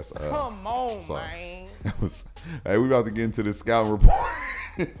 that's Come on, sorry. man. That was. Hey, we about to get into the scouting report.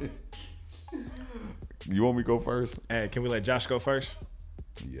 You want me to go first? Hey, can we let Josh go first?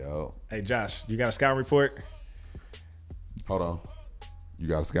 Yo, Hey, Josh, you got a scouting report? hold on. You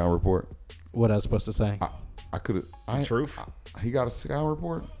got a scouting report? What I was supposed to say? I could have. Truth? He got a scouting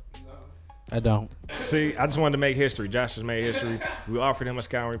report. I don't. See, I just wanted to make history. Josh has made history. We offered him a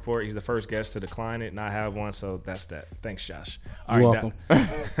scouting report. He's the first guest to decline it, not have one, so that's that. Thanks, Josh. All You're right,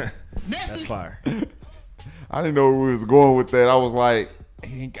 welcome. that's fire. I didn't know where we was going with that. I was like,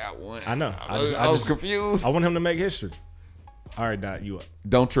 he ain't got one. I know. I was confused. I want him to make history. All right, Dot, you up.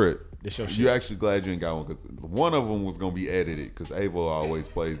 Don't trip. This your shit. You actually glad you ain't got one because one of them was gonna be edited because Avo always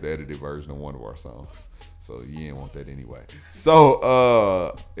plays the edited version of one of our songs. So you didn't want that anyway.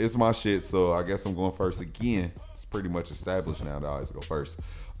 So it's my shit. So I guess I'm going first again. It's pretty much established now that I always go first.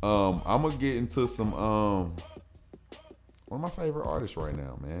 I'm gonna get into some one of my favorite artists right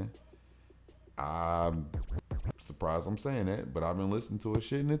now, man. I'm surprised I'm saying that, but I've been listening to his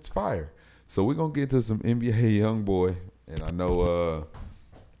shit and it's fire. So we're gonna get to some NBA YoungBoy, and I know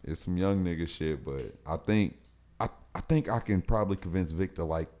it's some young nigga shit, but I think I can probably convince Vic to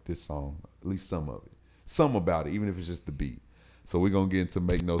like this song, at least some of it. Some about it, even if it's just the beat. So we're going to get into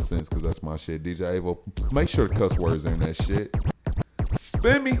Make No Sense because that's my shit. DJ Avo, make sure the cuss words are in that shit.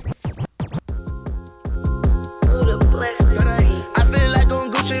 Spin me. I feel like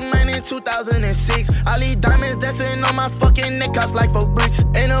on Gucci Mane in 2006. All these diamonds dancing on my fucking neck cost like 4 bricks.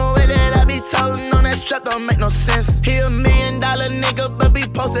 Ain't no way that I be toting on that strap, don't make no sense. He $1 million nigga, but be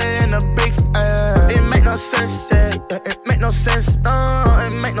posted in the bricks. It make no sense, yeah. It make no sense, no.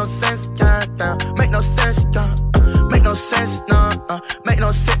 It make no sense, yeah. Make no sense, yeah. Make no sense, no. Make no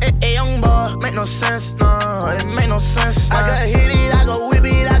sense, hey, young boy. Make no sense, no. It make no sense. I can hit it, I can whip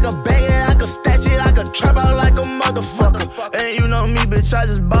it, I can bag it, I can stash it, I can trap out like a motherfucker. And you know me, bitch, I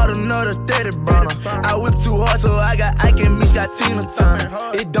just bought another 30 burner. I whip too hard, so I got Ike and Mitch got Tina Turner.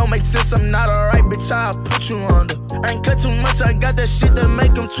 It don't make sense, I'm not alright, bitch, I'll put you under. I ain't cut too much, I got that shit that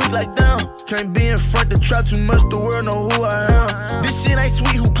make them tweak like down. Can't be in front to trap too much, the world know who I am. This shit ain't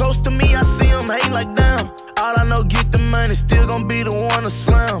sweet, who close to me, I see them hate like damn. All I know, get the money, still gon' be the one to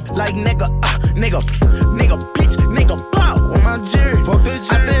slam. Like nigga, bitch, nigga, blow on my jury. Fuck the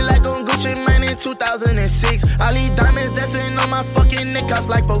jury. I feel like on Gucci Mane in 2006. All these diamonds dancing on my fucking neck cost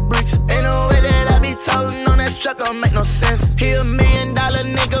like 4 bricks. Ain't no way that I be toting on that strap, don't make no sense. He $1 million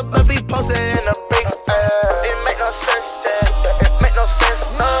nigga, but be posted in the bricks. It make no sense, yeah. It make no sense,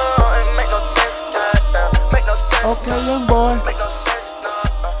 no. It make no sense, yeah. Make no sense. Okay, young boy. Make no sense, no.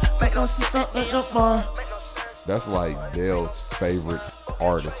 Make no sense, no. That's like Dale's favorite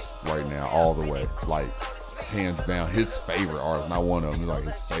artist right now, all the way. Like, hands down, his favorite artist. Not one of them, he's like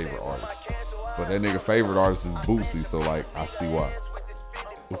his favorite artist. But that nigga favorite artist is Boosie, so like, I see why.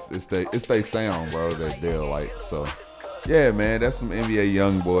 It's they sound, bro, that Dale like. So, yeah, man, that's some NBA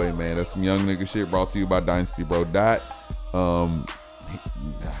YoungBoy, man. That's some young nigga shit brought to you by Dynasty Bro Dot.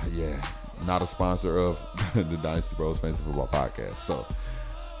 Yeah, not a sponsor of the Dynasty Bros Fantasy Football Podcast. So,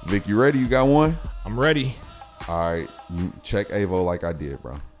 Vic, you ready? You got one? I'm ready. All right, you check Avo like I did,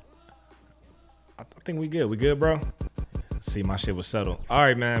 bro. I think we good. We good, bro? See, my shit was settled. All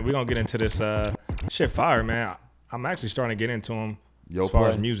right, man. We're going to get into this shit fire, man. I'm actually starting to get into them as far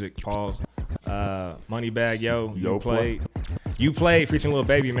as music. Pause. Moneybag Yo. You played featuring Lil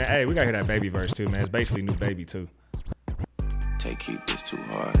Baby, man. Hey, we got to hear that Baby verse, too, man. It's basically New Baby, too. Keep this too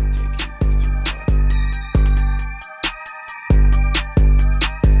hard. Keep this too hard.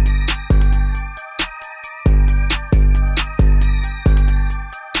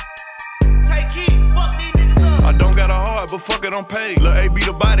 But fuck it, I'm paid. Lil' A be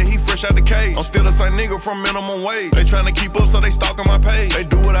the body, he fresh out the cage. I'm still the same nigga from minimum wage. They tryna keep up, so they stalking my page. They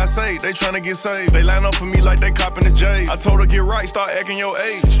do what I say, they tryna get saved. They line up for me like they copping the J. I told her get right, start acting your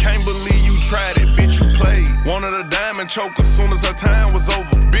age. Can't believe you tried it, bitch, you played. Wanted a diamond choker, soon as her time was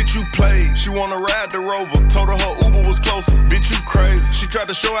over. Bitch, you played. She wanna ride the Rover, told her Uber was closer. Bitch, you crazy. She tried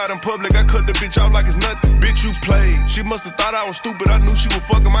to show out in public, I cut the bitch out like it's nothing. Bitch, you played. She must've thought I was stupid, I knew she was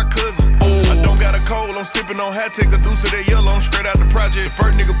fucking my cousin. I don't got a cold, I'm sipping on hat, take a deuce of that yellow, I'm straight out the project. The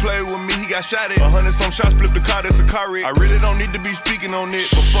first nigga played with me, he got shot at. 100 some shots, flipped the car, that's a car wreck. I really don't need to be speaking on it,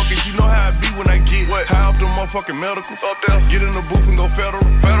 but fuck it, you know how I be when I get high off the motherfucking medicals. Up there, get in the booth and go federal.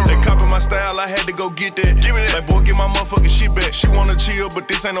 They copy my style, I had to go get that. Give me that. Like, boy, get my motherfucking shit back. She wanna chill, but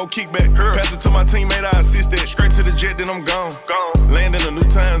this ain't no kickback. Pass it to my teammate, I assist that. Straight to the jet, then I'm gone. Land in a new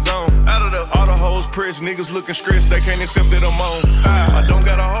time zone. Out of the all the hoes pressed, niggas looking stressed, they can't accept that I'm on. I don't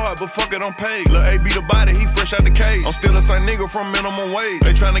got a heart, but fuck it, I'm paid. Lil' A be the body, he fresh out the cage. I'm still the same nigga from minimum wage.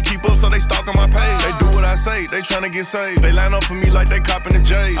 They tryna keep up, so they stalking my page. They do what I say, they tryna get saved. They line up for me like they copping the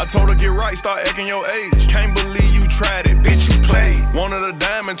J. I told her get right, start acting your age. Can't believe you tried it, bitch, you played. Wanted a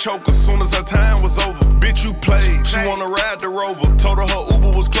diamond choker, soon as her time was over. Bitch, you played. She wanna ride the Rover, told her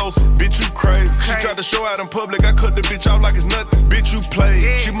Uber was closer. Bitch, you crazy. She tried to show out in public, I cut the bitch out like it's nothing. Bitch, you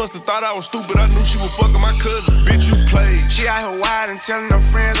played. She must have thought I was stupid. I knew she was fucking my cousin. Bitch, you played. She out here wild and telling her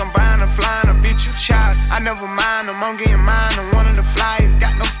friends I'm buying her flying a bitch, you child. I never mind them, I'm getting mine. I'm one of the flyers,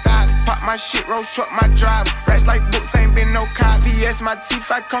 got no stylist. Pop my shit, roll truck, my driver. Racks like books, ain't been no cop. VS my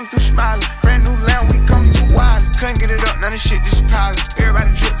teeth, I come through smiling. Brand new lamb, we come through wild. Couldn't get it up, none of shit just piling. Everybody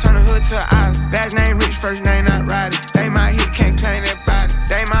drip, turn the hood to an island. Last name rich, first name not riding. They my hit, can't claim that body.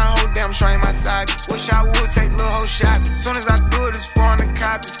 They my whole damn strain my side. Wish I would take little whole shot. Soon as I do it, it's foreign and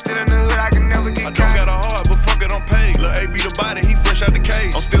copy. Still in the hood, I can never get I don't caught. got a heart, but fuck it, I'm paid. Lil' A be the body, he fresh out the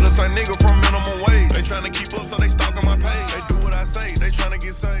cage. I'm still the same nigga from minimum wage. They tryna keep up, so they stalking my page. They do what I say, they tryna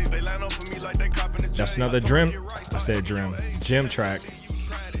get saved. They line up for me like they copping the That's another Gym track.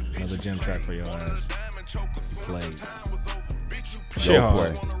 Another gym track for your ass. Played. Shit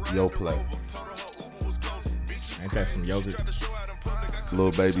hard. Yo play. Ain't that some yogurt?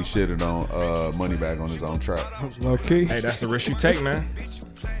 Lil Baby shitted on Moneybag on his own track. Low key. Hey, that's the risk you take, man.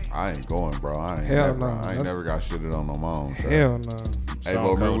 I ain't going, bro. I ain't Hell never. no. I ain't never got shitted on my own track. Hell no. Hey,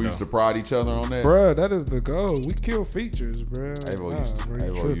 bro, remember we used to prod each other on that? Bruh, that is the goal. We kill features, bruh.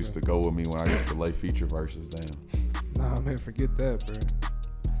 Avo used to go with me when I used to lay feature verses down. Nah, man, forget that, bruh.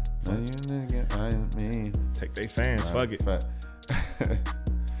 Take they fans, fuck it.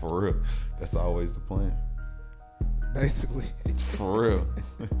 For real. That's always the plan. Basically. For real.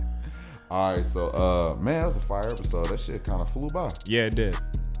 All right, so man, that was a fire episode. That shit kind of flew by. Yeah, it did.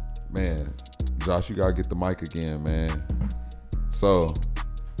 Man, Josh, you gotta get the mic again, man. So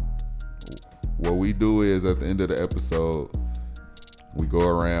what we do is at the end of the episode, we go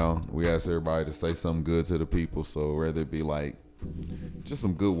around, we ask everybody to say something good to the people. So whether it be like just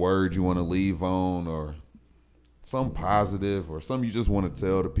some good words you want to leave on, or something positive, or something you just want to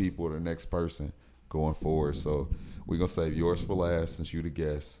tell the people or the next person going forward. So we're gonna save yours for last since you the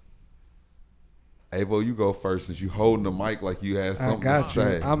guest. Avo, you go first since you holding the mic like you had something to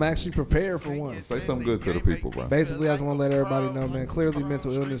say. I'm actually prepared for once. Say something good to the people, bro. Basically, I just want to let everybody know, man, clearly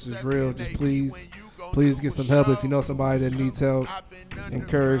mental illness is real. Just please get some help. If you know somebody that needs help,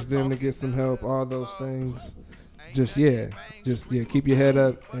 encourage them to get some help, all those things. Just keep your head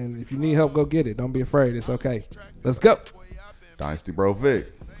up. And if you need help, go get it. Don't be afraid. It's okay. Let's go. Dynasty Bro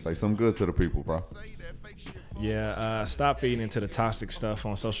Vic, say something good to the people, bro. Yeah, stop feeding into the toxic stuff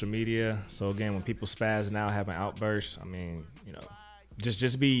on social media. So again, when people spazzing out, having outbursts, I mean, you know,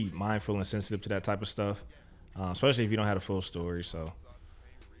 just be mindful and sensitive to that type of stuff, especially if you don't have a full story. So,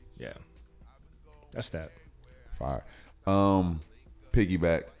 yeah, that's that. Fire.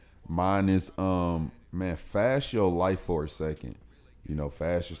 Piggyback. Mine is man, fast your life for a second. You know,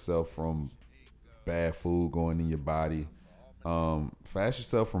 fast yourself from bad food going in your body. Fast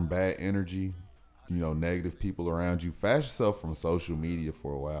yourself from bad energy. You know, negative people around you. Fast yourself from social media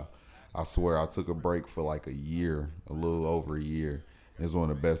for a while. I swear I took a break for like a year, a little over a year. It's one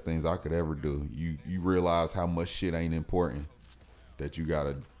of the best things I could ever do. You realize how much shit ain't important that you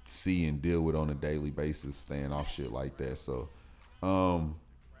gotta see and deal with on a daily basis, staying off shit like that. So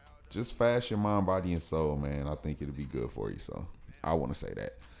just fast your mind, body, and soul, man. I think it'll be good for you. So I want to say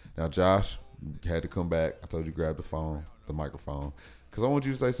that. Now, Josh, you had to come back. I told you grab the microphone. Because I want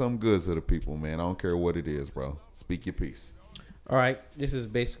you to say something good to the people, man. I don't care what it is, bro. Speak your piece. All right. This is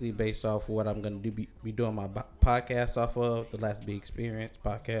basically based off of what I'm going to be doing my podcast off of, the Last Big Experience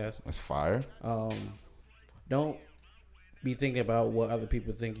podcast. That's fire. Don't be thinking about what other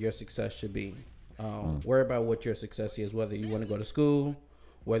people think your success should be. Worry about what your success is, whether you want to go to school,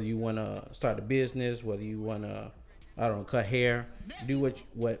 whether you want to start a business, whether you want to, I don't know, cut hair. Do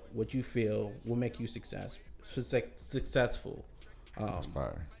what you feel will make you successful.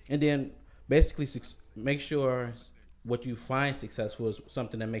 Fire. And then basically make sure what you find successful is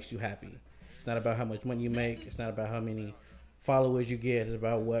something that makes you happy. It's not about how much money you make. It's not about how many followers you get. It's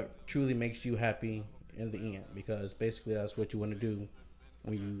about what truly makes you happy in the end, because basically that's what you want to do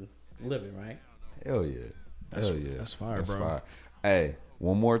when you live it, right? Hell yeah. That's fire, bro. Fire. Hey,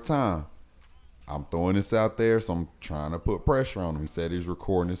 one more time. I'm throwing this out there, so I'm trying to put pressure on him. He said he's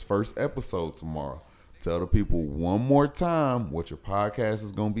recording his first episode tomorrow. Tell the people one more time what your podcast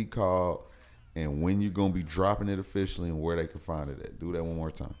is going to be called and when you're going to be dropping it officially and where they can find it at. Do that one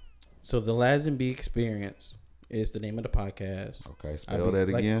more time. So the Lazenby Experience is the name of the podcast. Okay, spell that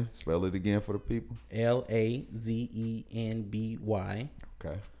again. Spell it again for the people. Lazenby.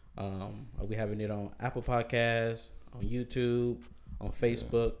 Okay. We having it on Apple Podcasts, on YouTube, on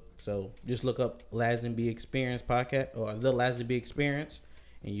Facebook. So just look up Lazenby Experience podcast or the Lazenby Experience,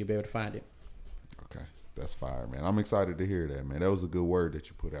 and you'll be able to find it. Okay, that's fire, man. I'm excited to hear that, man. That was a good word that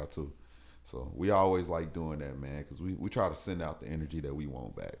you put out too. So we always like doing that, man, because we try to send out the energy that we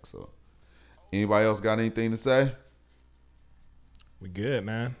want back. So anybody else got anything to say? We good,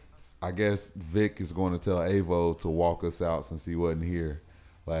 man. I guess Vic is going to tell Avo to walk us out since he wasn't here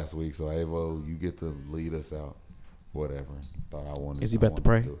last week. So Avo, you get to lead us out. Whatever. Thought I wanted. Is he about to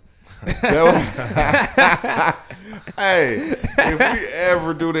pray? Hey, if we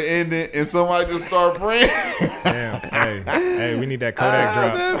ever do the ending and somebody just start praying, damn. Hey, we need that Kodak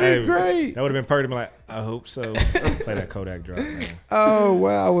drop. That'd be great. That would have been perfect. I'm like, I hope so. Play that Kodak drop, man. Oh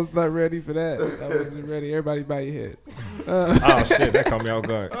wow, I was not ready for that. I wasn't ready. Everybody bow your heads. Oh shit, that caught me off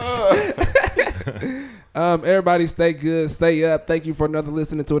guard. Everybody stay good, stay up. Thank you for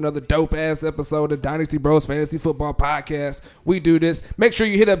listening to another dope ass episode of Dynasty Bros Fantasy Football Podcast. We do this. Make sure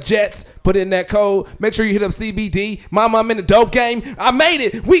you hit up Jets, put in that code. Make sure you hit up CBD. Mama, I'm in the dope game. I made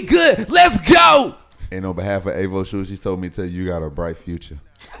it. We good. Let's go. and on behalf of Avo Shoes, she told me to tell you got a bright future.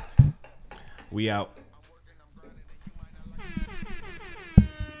 We out.